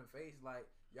slap in the face. Like,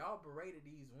 y'all berated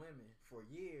these women for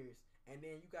years, and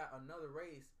then you got another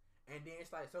race, and then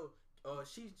it's like, so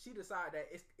she decided that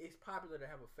it's popular to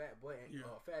have a fat butt and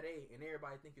fat A, and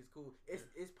everybody think it's cool.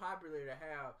 It's popular to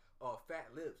have fat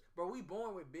lips, bro. We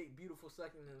born with big, beautiful,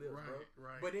 sucking lips, bro.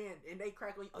 Right. But then and they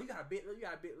crack on you. Oh, you got a big lip. You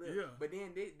got a big lip. Yeah. But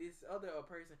then this other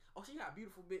person, oh, she got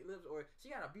beautiful big lips, or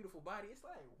she got a beautiful body. It's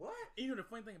like what? And you know the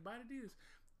funny thing about it is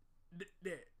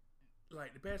that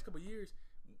like the past couple of years,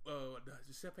 the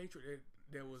self-hatred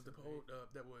that was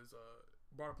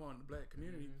brought upon the black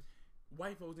community. Mm-hmm.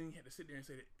 White folks didn't have to sit there and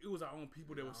say that it was our own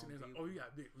people that was sitting there like, oh, you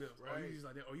got big lips, right. oh, you just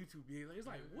like that, oh, you too big. Like, it's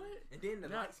like what? And then the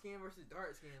light skin versus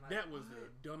dark skin. Like, that was the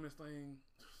dumbest thing.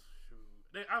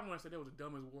 Shoot. I want to say that was the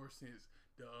dumbest war since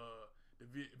the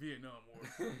Vietnam War.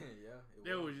 Yeah,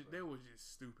 that was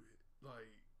just stupid.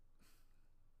 Like,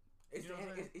 it's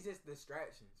just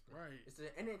distractions, bro. Right?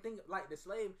 And then think like the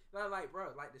slave, like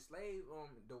bro, like the slave,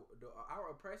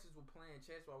 our oppressors were playing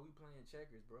chess while we playing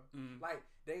checkers, bro. Mm-hmm. Like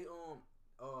they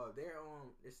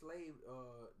the slave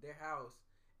their house,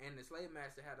 and the slave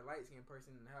master had a light skinned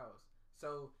person in the house.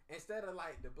 So instead of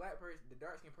like the black person, the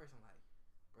dark skinned person, like,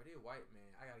 bro, they're white,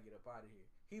 man, I gotta get up out of here.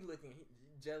 He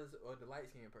jealous of the light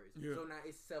skinned person. Yeah. So now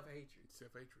it's self hatred.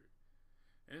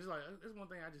 And it's like that's one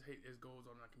thing I just hate that goes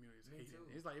on in our community is hating.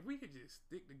 It's like if we could just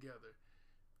stick together,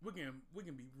 we can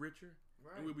be richer,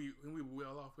 right? And we'll be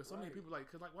well off. Because so many people like,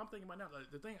 cause like what I'm thinking about now,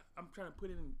 like the thing I'm trying to put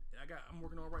in, I'm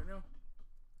working on right now.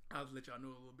 I'll let y'all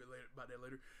know a little bit later about that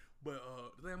later. But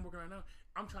the thing I'm working on right now,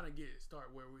 I'm trying to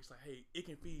start where it's like, hey, it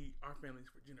can feed our families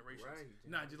for generations. Right.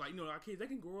 Not just like, our kids, they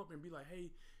can grow up and be like,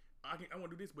 hey, I want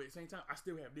to do this, but at the same time, I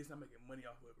still have this. I'm making money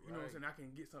off of it. You know what I'm saying? I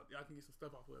can get some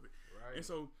stuff off of it. Right. And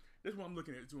so that's what I'm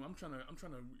looking at too. I'm trying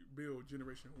to build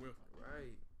generational wealth.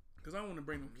 Right. Because I don't want to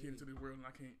bring no kid into this world and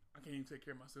I can't even take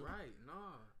care of myself. Right.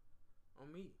 Nah. On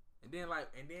me. And there are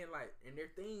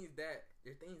things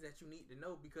that you need to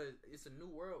know because it's a new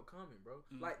world coming, bro.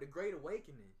 Mm-hmm. Like the Great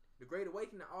Awakening. The Great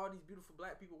Awakening, all these beautiful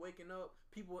black people waking up,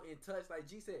 people in touch. Like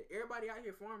G said, everybody out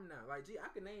here farming now. Like G, I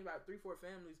can name about 3-4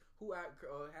 families who had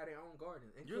their own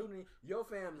gardens, including your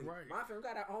family. Right. My family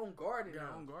got our own garden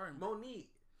now. Own garden. Monique,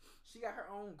 she got her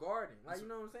own garden. Like, you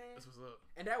know what I'm saying? That's what's up.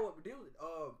 And that what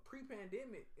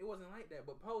pre-pandemic, it wasn't like that.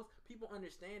 But post, people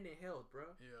understanding health, bro.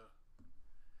 Yeah.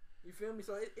 You feel me?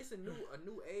 So it's a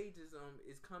new age is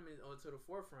coming to the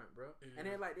forefront, bro. Yeah. And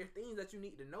then like there's things that you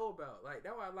need to know about. Like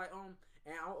that's why I like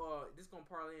this gonna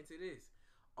parlay into this.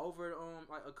 Over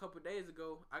like a couple days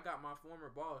ago, I got my former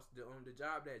boss, the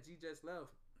job that G just left.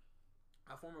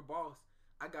 Our former boss,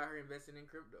 I got her invested in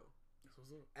crypto. That's what's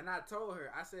up. And I told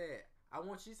her, I said,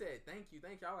 she said, thank you.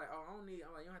 I was like, oh, I'm like, you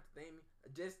don't have to thank me.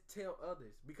 Just tell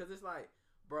others. Because it's like,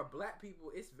 bro, black people,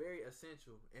 it's very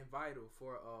essential and vital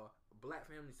for black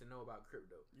families to know about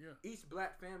crypto. Yeah. Each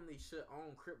black family should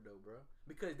own crypto, bro.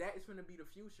 Because that is going to be the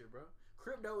future, bro.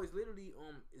 Crypto is literally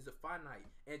is a finite.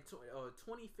 And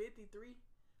 2053,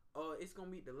 it's gonna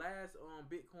be the last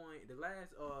Bitcoin. The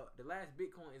last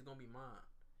Bitcoin is gonna be mined.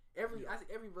 I say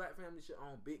every black family should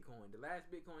own Bitcoin. The last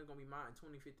Bitcoin is gonna be mined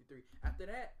in 2053. After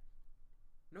that,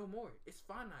 no more. It's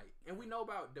finite, and we know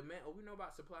about demand. Or we know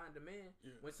about supply and demand.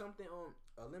 Yeah. When something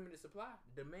a limited supply,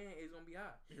 demand is gonna be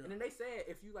high. Yeah. And then they said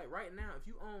if you like right now, if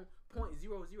you own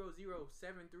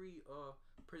 0.00073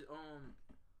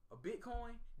 a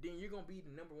Bitcoin, then you're gonna be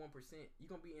the number 1%. You're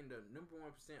gonna be in the number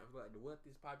 1% of like the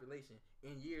wealthiest population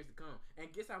in years to come. And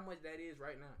guess how much that is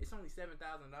right now? It's only $7,000,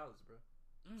 bro.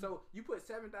 So you put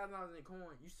 $7,000 in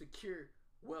coin, you secure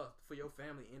wealth for your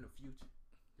family in the future.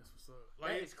 That's what's up.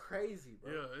 Like, that is crazy,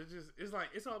 bro. Yeah,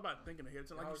 it's all about thinking ahead.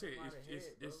 So like you said,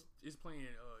 it's playing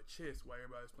chess while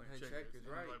everybody's playing checkers.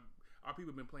 Right. Like, our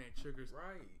people been playing checkers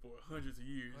for hundreds of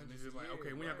years, and it's just like,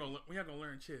 okay, we're not gonna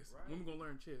learn chess. Right. When we gonna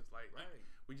learn chess? Like,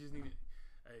 we just need it.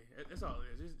 Hey, that's all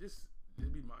it is. Just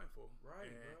be mindful.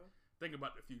 Right, and bro. Think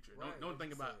about the future. Right, don't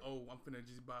think about, I'm finna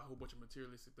just buy a whole bunch of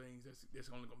materialistic things that's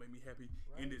only gonna make me happy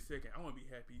in this second. I wanna be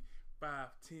happy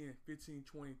 5, 10, 15,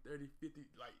 20, 30, 50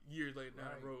 like years later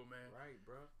down the road, man. Right,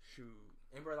 bro. Shoot.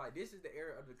 And bro, like this is the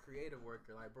era of the creative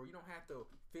worker. Like, bro, you don't have to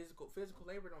physical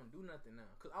labor don't do nothing now.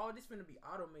 Cause all this finna be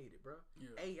automated, bro.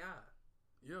 Yeah. AI.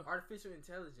 Yeah. Artificial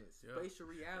intelligence, spatial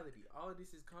reality, all of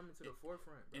this is coming to the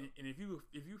forefront, bro. And if you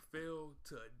fail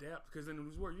to adapt, because in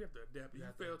this world you have to adapt. If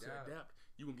you fail to adapt,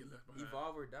 you gonna get left behind.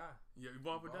 Evolve or die. Yeah,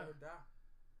 evolve or die.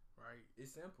 Right.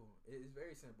 It's simple. It's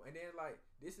very simple. And then like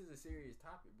this is a serious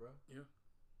topic, bro. Yeah.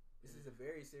 This is a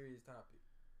very serious topic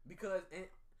because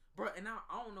bro, and I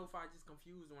don't know if I just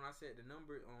confused when I said the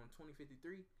number on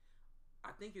 2053.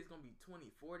 I think it's gonna be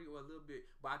 2040 or a little bit,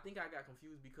 but I think I got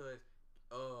confused because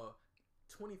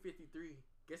 2053.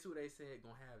 Guess who they said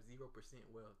gonna have 0%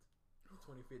 wealth?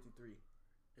 2053.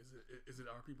 Is it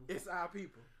our people? It's our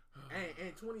people. And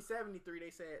in 2073,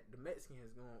 they said the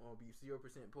Mexicans gonna be 0%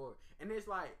 poor, and it's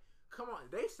like, come on,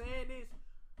 they saying this.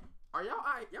 Are y'all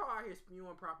out here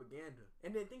spewing propaganda?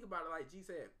 And then think about it, like G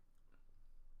said.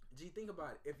 G, think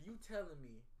about it. If you telling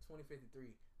me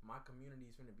 2053, my community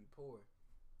is gonna be poor,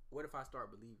 what if I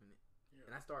start believing it? Yeah.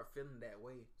 And I start feeling that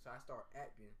way, so I start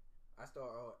acting. I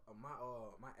start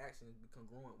my actions become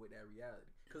congruent with that reality.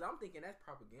 Cause I'm thinking that's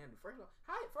propaganda. First of all,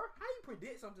 how you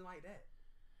predict something like that?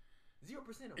 0%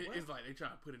 of what? It's like they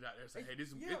trying to put it out there, say, hey,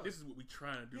 this is what we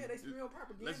trying to do. Yeah, they spewing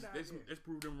propaganda. Let's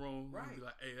prove them wrong. Right. Be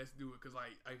like, hey, let's do it. Cause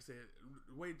like I said,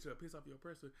 the way to piss off your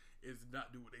oppressor is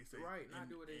not do what they say. Right. Not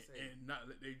do what they say, and not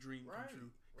let their dream come true.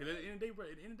 Cause right. at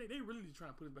the end of the day, they really just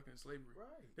trying to put us back into slavery.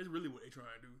 Right. That's really what they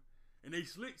trying to do. And they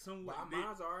slick somewhat. But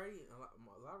a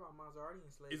lot of our minds are already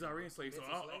enslaved. It's already enslaved. So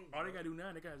all they gotta do now,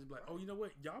 they gotta just be like, oh, you know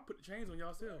what? Y'all put the chains on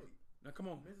yourself. Right. Now come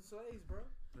on. Mental slaves, bro.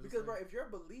 Because bro, if your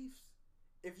beliefs,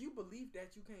 if you believe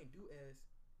that you can't do S,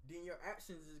 then your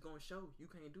actions is gonna show you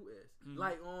can't do S. Mm-hmm.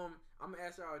 Like I'm gonna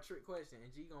ask y'all a trick question,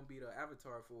 and G gonna be the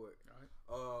avatar for it.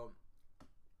 All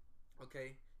right.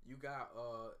 Okay, you got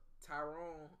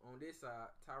Tyrone on this side.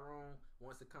 Tyrone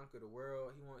wants to conquer the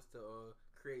world. He wants to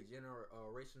create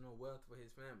generational wealth for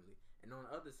his family. And on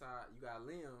the other side, you got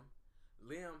Liam.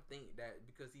 Liam think that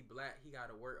because he black, he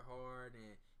gotta work hard,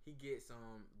 and he gets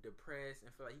depressed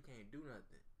and feel like he can't do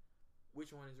nothing.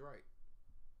 Which one is right?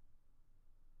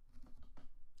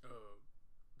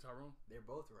 Tyrone. They're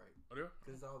both right. Oh, they are?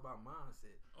 Because it's all about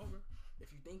mindset. Okay. If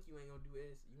you think you ain't gonna do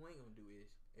this, you ain't gonna do this.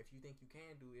 If you think you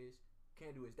can do this,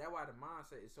 can't do this. That's why the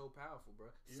mindset is so powerful, bro.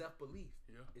 Yeah. Self-belief.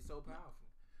 Yeah. It's so powerful.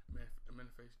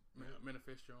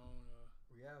 Manifest your own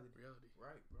reality.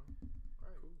 Right, bro.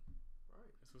 Right. Cool. Right.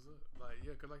 That's what's up. Like,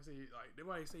 yeah, because like I say, like they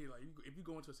always say, like if you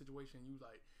go into a situation, you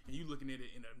like, and you looking at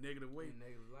it in a negative way,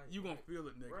 you gonna feel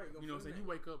it negative. Right, you know what I'm saying? You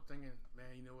wake up thinking,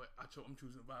 man, you know what? I'm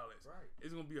choosing violence. Right.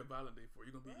 It's gonna be a violent day for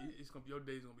you. It's gonna be your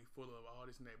day's gonna be full of all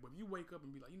this and that. But if you wake up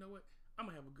and be like, you know what? I'm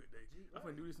gonna have a good day. I'm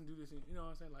gonna do this and do this. And, you know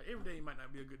what I'm saying? Like every day might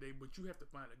not be a good day, but you have to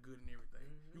find a good in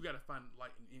everything. Mm-hmm. You gotta find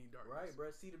light in any darkness. Right,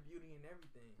 bro. See the beauty in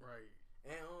everything. Right.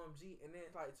 And G, and then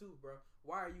it's like too, bro.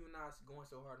 Why are you and I going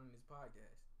so hard on this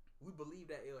podcast? We believe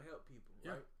that it'll help people,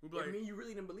 right? Like, if you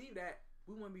really didn't believe that,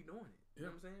 we wouldn't be doing it. You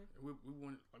know what I'm saying? We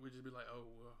want like we just be like, oh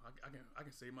well, I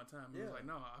can save my time. Yeah. It's like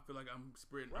no, I feel like I'm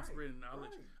spreading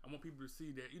knowledge. Right. I want people to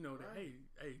see that that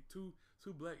hey two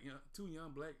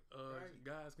young black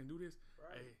guys can do this.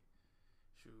 Right. Hey,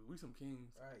 shoot, we some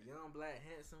kings. Right, young black,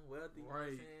 handsome, wealthy.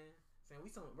 Right. You know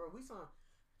what I'm saying we some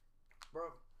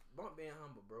bro. Bump being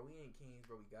humble, bro. We ain't kings,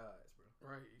 bro. We gods, bro.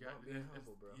 Right, you got being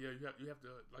humble, bro. Yeah, you have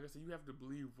to, like I said, you have to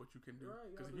believe what you can do.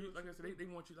 Because like I said, they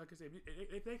want you. Like I said,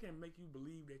 if they can make you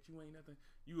believe that you ain't nothing,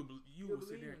 you will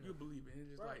sit there and you'll believe it. And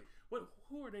it's just like,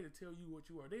 who are they to tell you what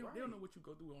you are? They don't know what you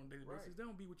go through on a daily basis. They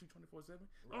don't be with you 24/7.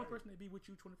 The only person that be with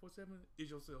you 24/7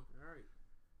 is yourself. Right.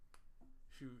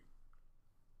 Shoot.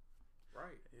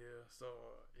 Right. Yeah. So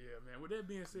yeah, man. With that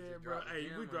being said, bro,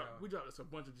 hey, we dropped us a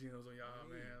bunch of gems on y'all,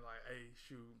 man. Like, hey,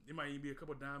 shoot, it might even be a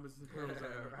couple diamonds and pearls out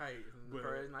there. Right. But,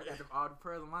 pearls, I got all the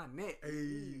pearls on my neck.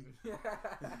 Hey.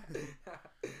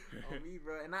 On me,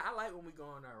 bro. And I like when we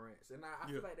go on our rants, and I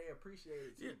feel like they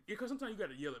appreciate it too. Yeah, because sometimes you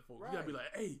got to yell at folks. You got to be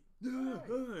like, hey.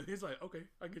 It's like, okay,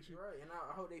 I get you. Right. And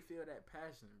I hope they feel that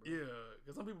passion, bro. Yeah.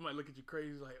 Because some people might look at you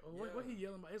crazy, like, oh, what he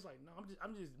yelling about? It's like, no,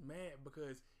 I'm just mad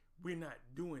because we're not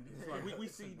doing this. Like we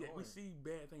see that we see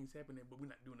bad things happening, but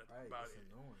we're not doing nothing about it.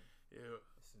 Annoying. Yeah,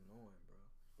 it's annoying, bro.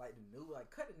 Like the news,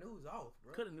 cut the news off, bro.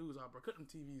 Cut the news off, bro. Cut them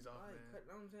TVs off, man. You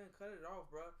know what I'm saying? Cut it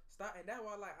off, bro. Stop. And that's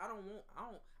why, like, I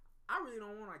really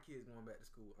don't want our kids going back to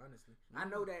school. Honestly, I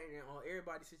know that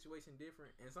everybody's situation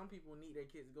different, and some people need their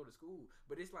kids to go to school.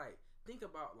 But it's like, think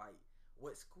about like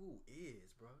what school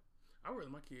is, bro. I rather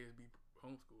my kids be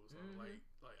homeschooled. So like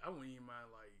I wouldn't even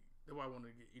mind like. That's why I want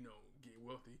to get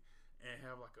wealthy and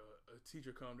have like a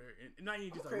teacher come there and not even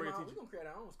just a regular teacher. We're gonna create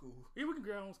our own school. Yeah, we can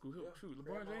create our own school. Yeah, shoot,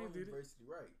 LeBron James did it.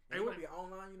 Right. It's gonna be an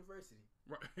online university.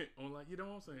 Right. Online. You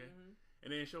know what I'm saying? Mm-hmm. And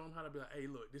then show them how to be like, hey,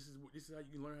 look, this is how you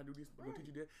can learn how to do this. We're gonna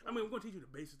teach you that. I mean, we're gonna teach you the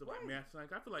basics of like math,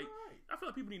 science. I feel like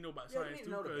people need to know about science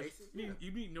too. You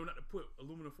need to know not to put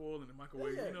aluminum foil in the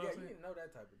microwave. You know what I'm saying? You need to know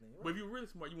that type of thing. Right. But if you're really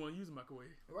smart, you want to use a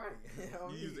microwave. Right.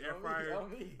 You use the air fryer.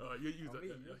 You use the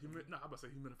I'm about to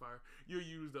say humidifier. You'll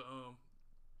use the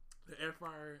air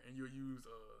fryer and you'll use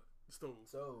the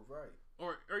stove. Right.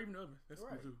 Or even the oven. That's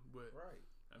cool too. But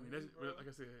I mean, that's like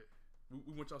I said.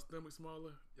 We want y'all stomach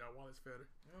smaller, y'all wallets fatter.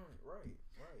 Right.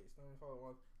 Stomach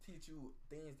smaller. Teach you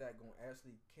things that gonna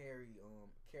actually carry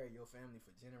your family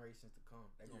for generations to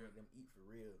come. That gonna make them eat for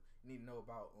real. You need to know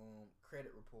about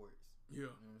credit reports.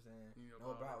 Yeah. You know what I'm saying?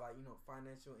 Know about like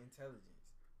financial intelligence.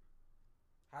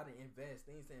 how to invest,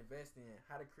 things to invest in,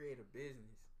 how to create a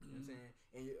business. You know what I'm saying?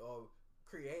 And you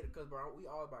create, because bro, we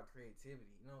all about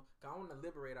creativity. You know, 'cause I want to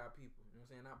liberate our people. You know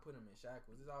what I'm saying? Not put them in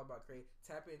shackles. It's all about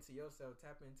tap into yourself,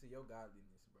 tap into your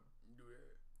godliness, bro. Do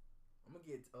that. I'm gonna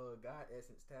get God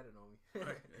essence tatted on me.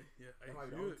 Yeah, That might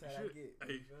be the only tat I get.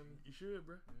 Hey, You feel me? you should,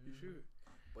 bro. You should.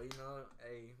 But you know,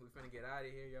 hey, we finna get out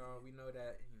of here, y'all. We know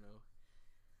that, you know,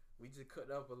 we just cut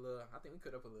up a little. I think we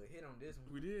cut up a little hit on this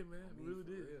one. We did, man. I mean, We really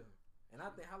for did. real. And I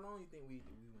think, how long you think we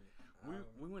went?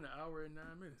 We went an hour and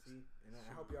 9 minutes. See, and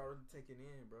I hope y'all really take it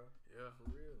in, bro. Yeah, For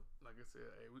real. like I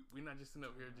said, hey, we not just sitting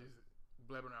up here just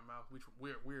blabbering our mouth.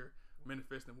 We're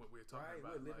manifesting what we're talking Right,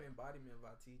 about. we're living like, embodiment of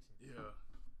our teaching. yeah.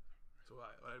 So,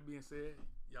 that being said,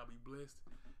 y'all be blessed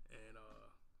and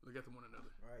look after one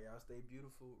another. All right, y'all stay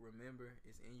beautiful. Remember,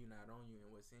 it's in you, not on you,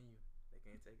 and what's in you, they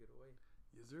can't take it away.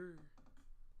 Yes, sir.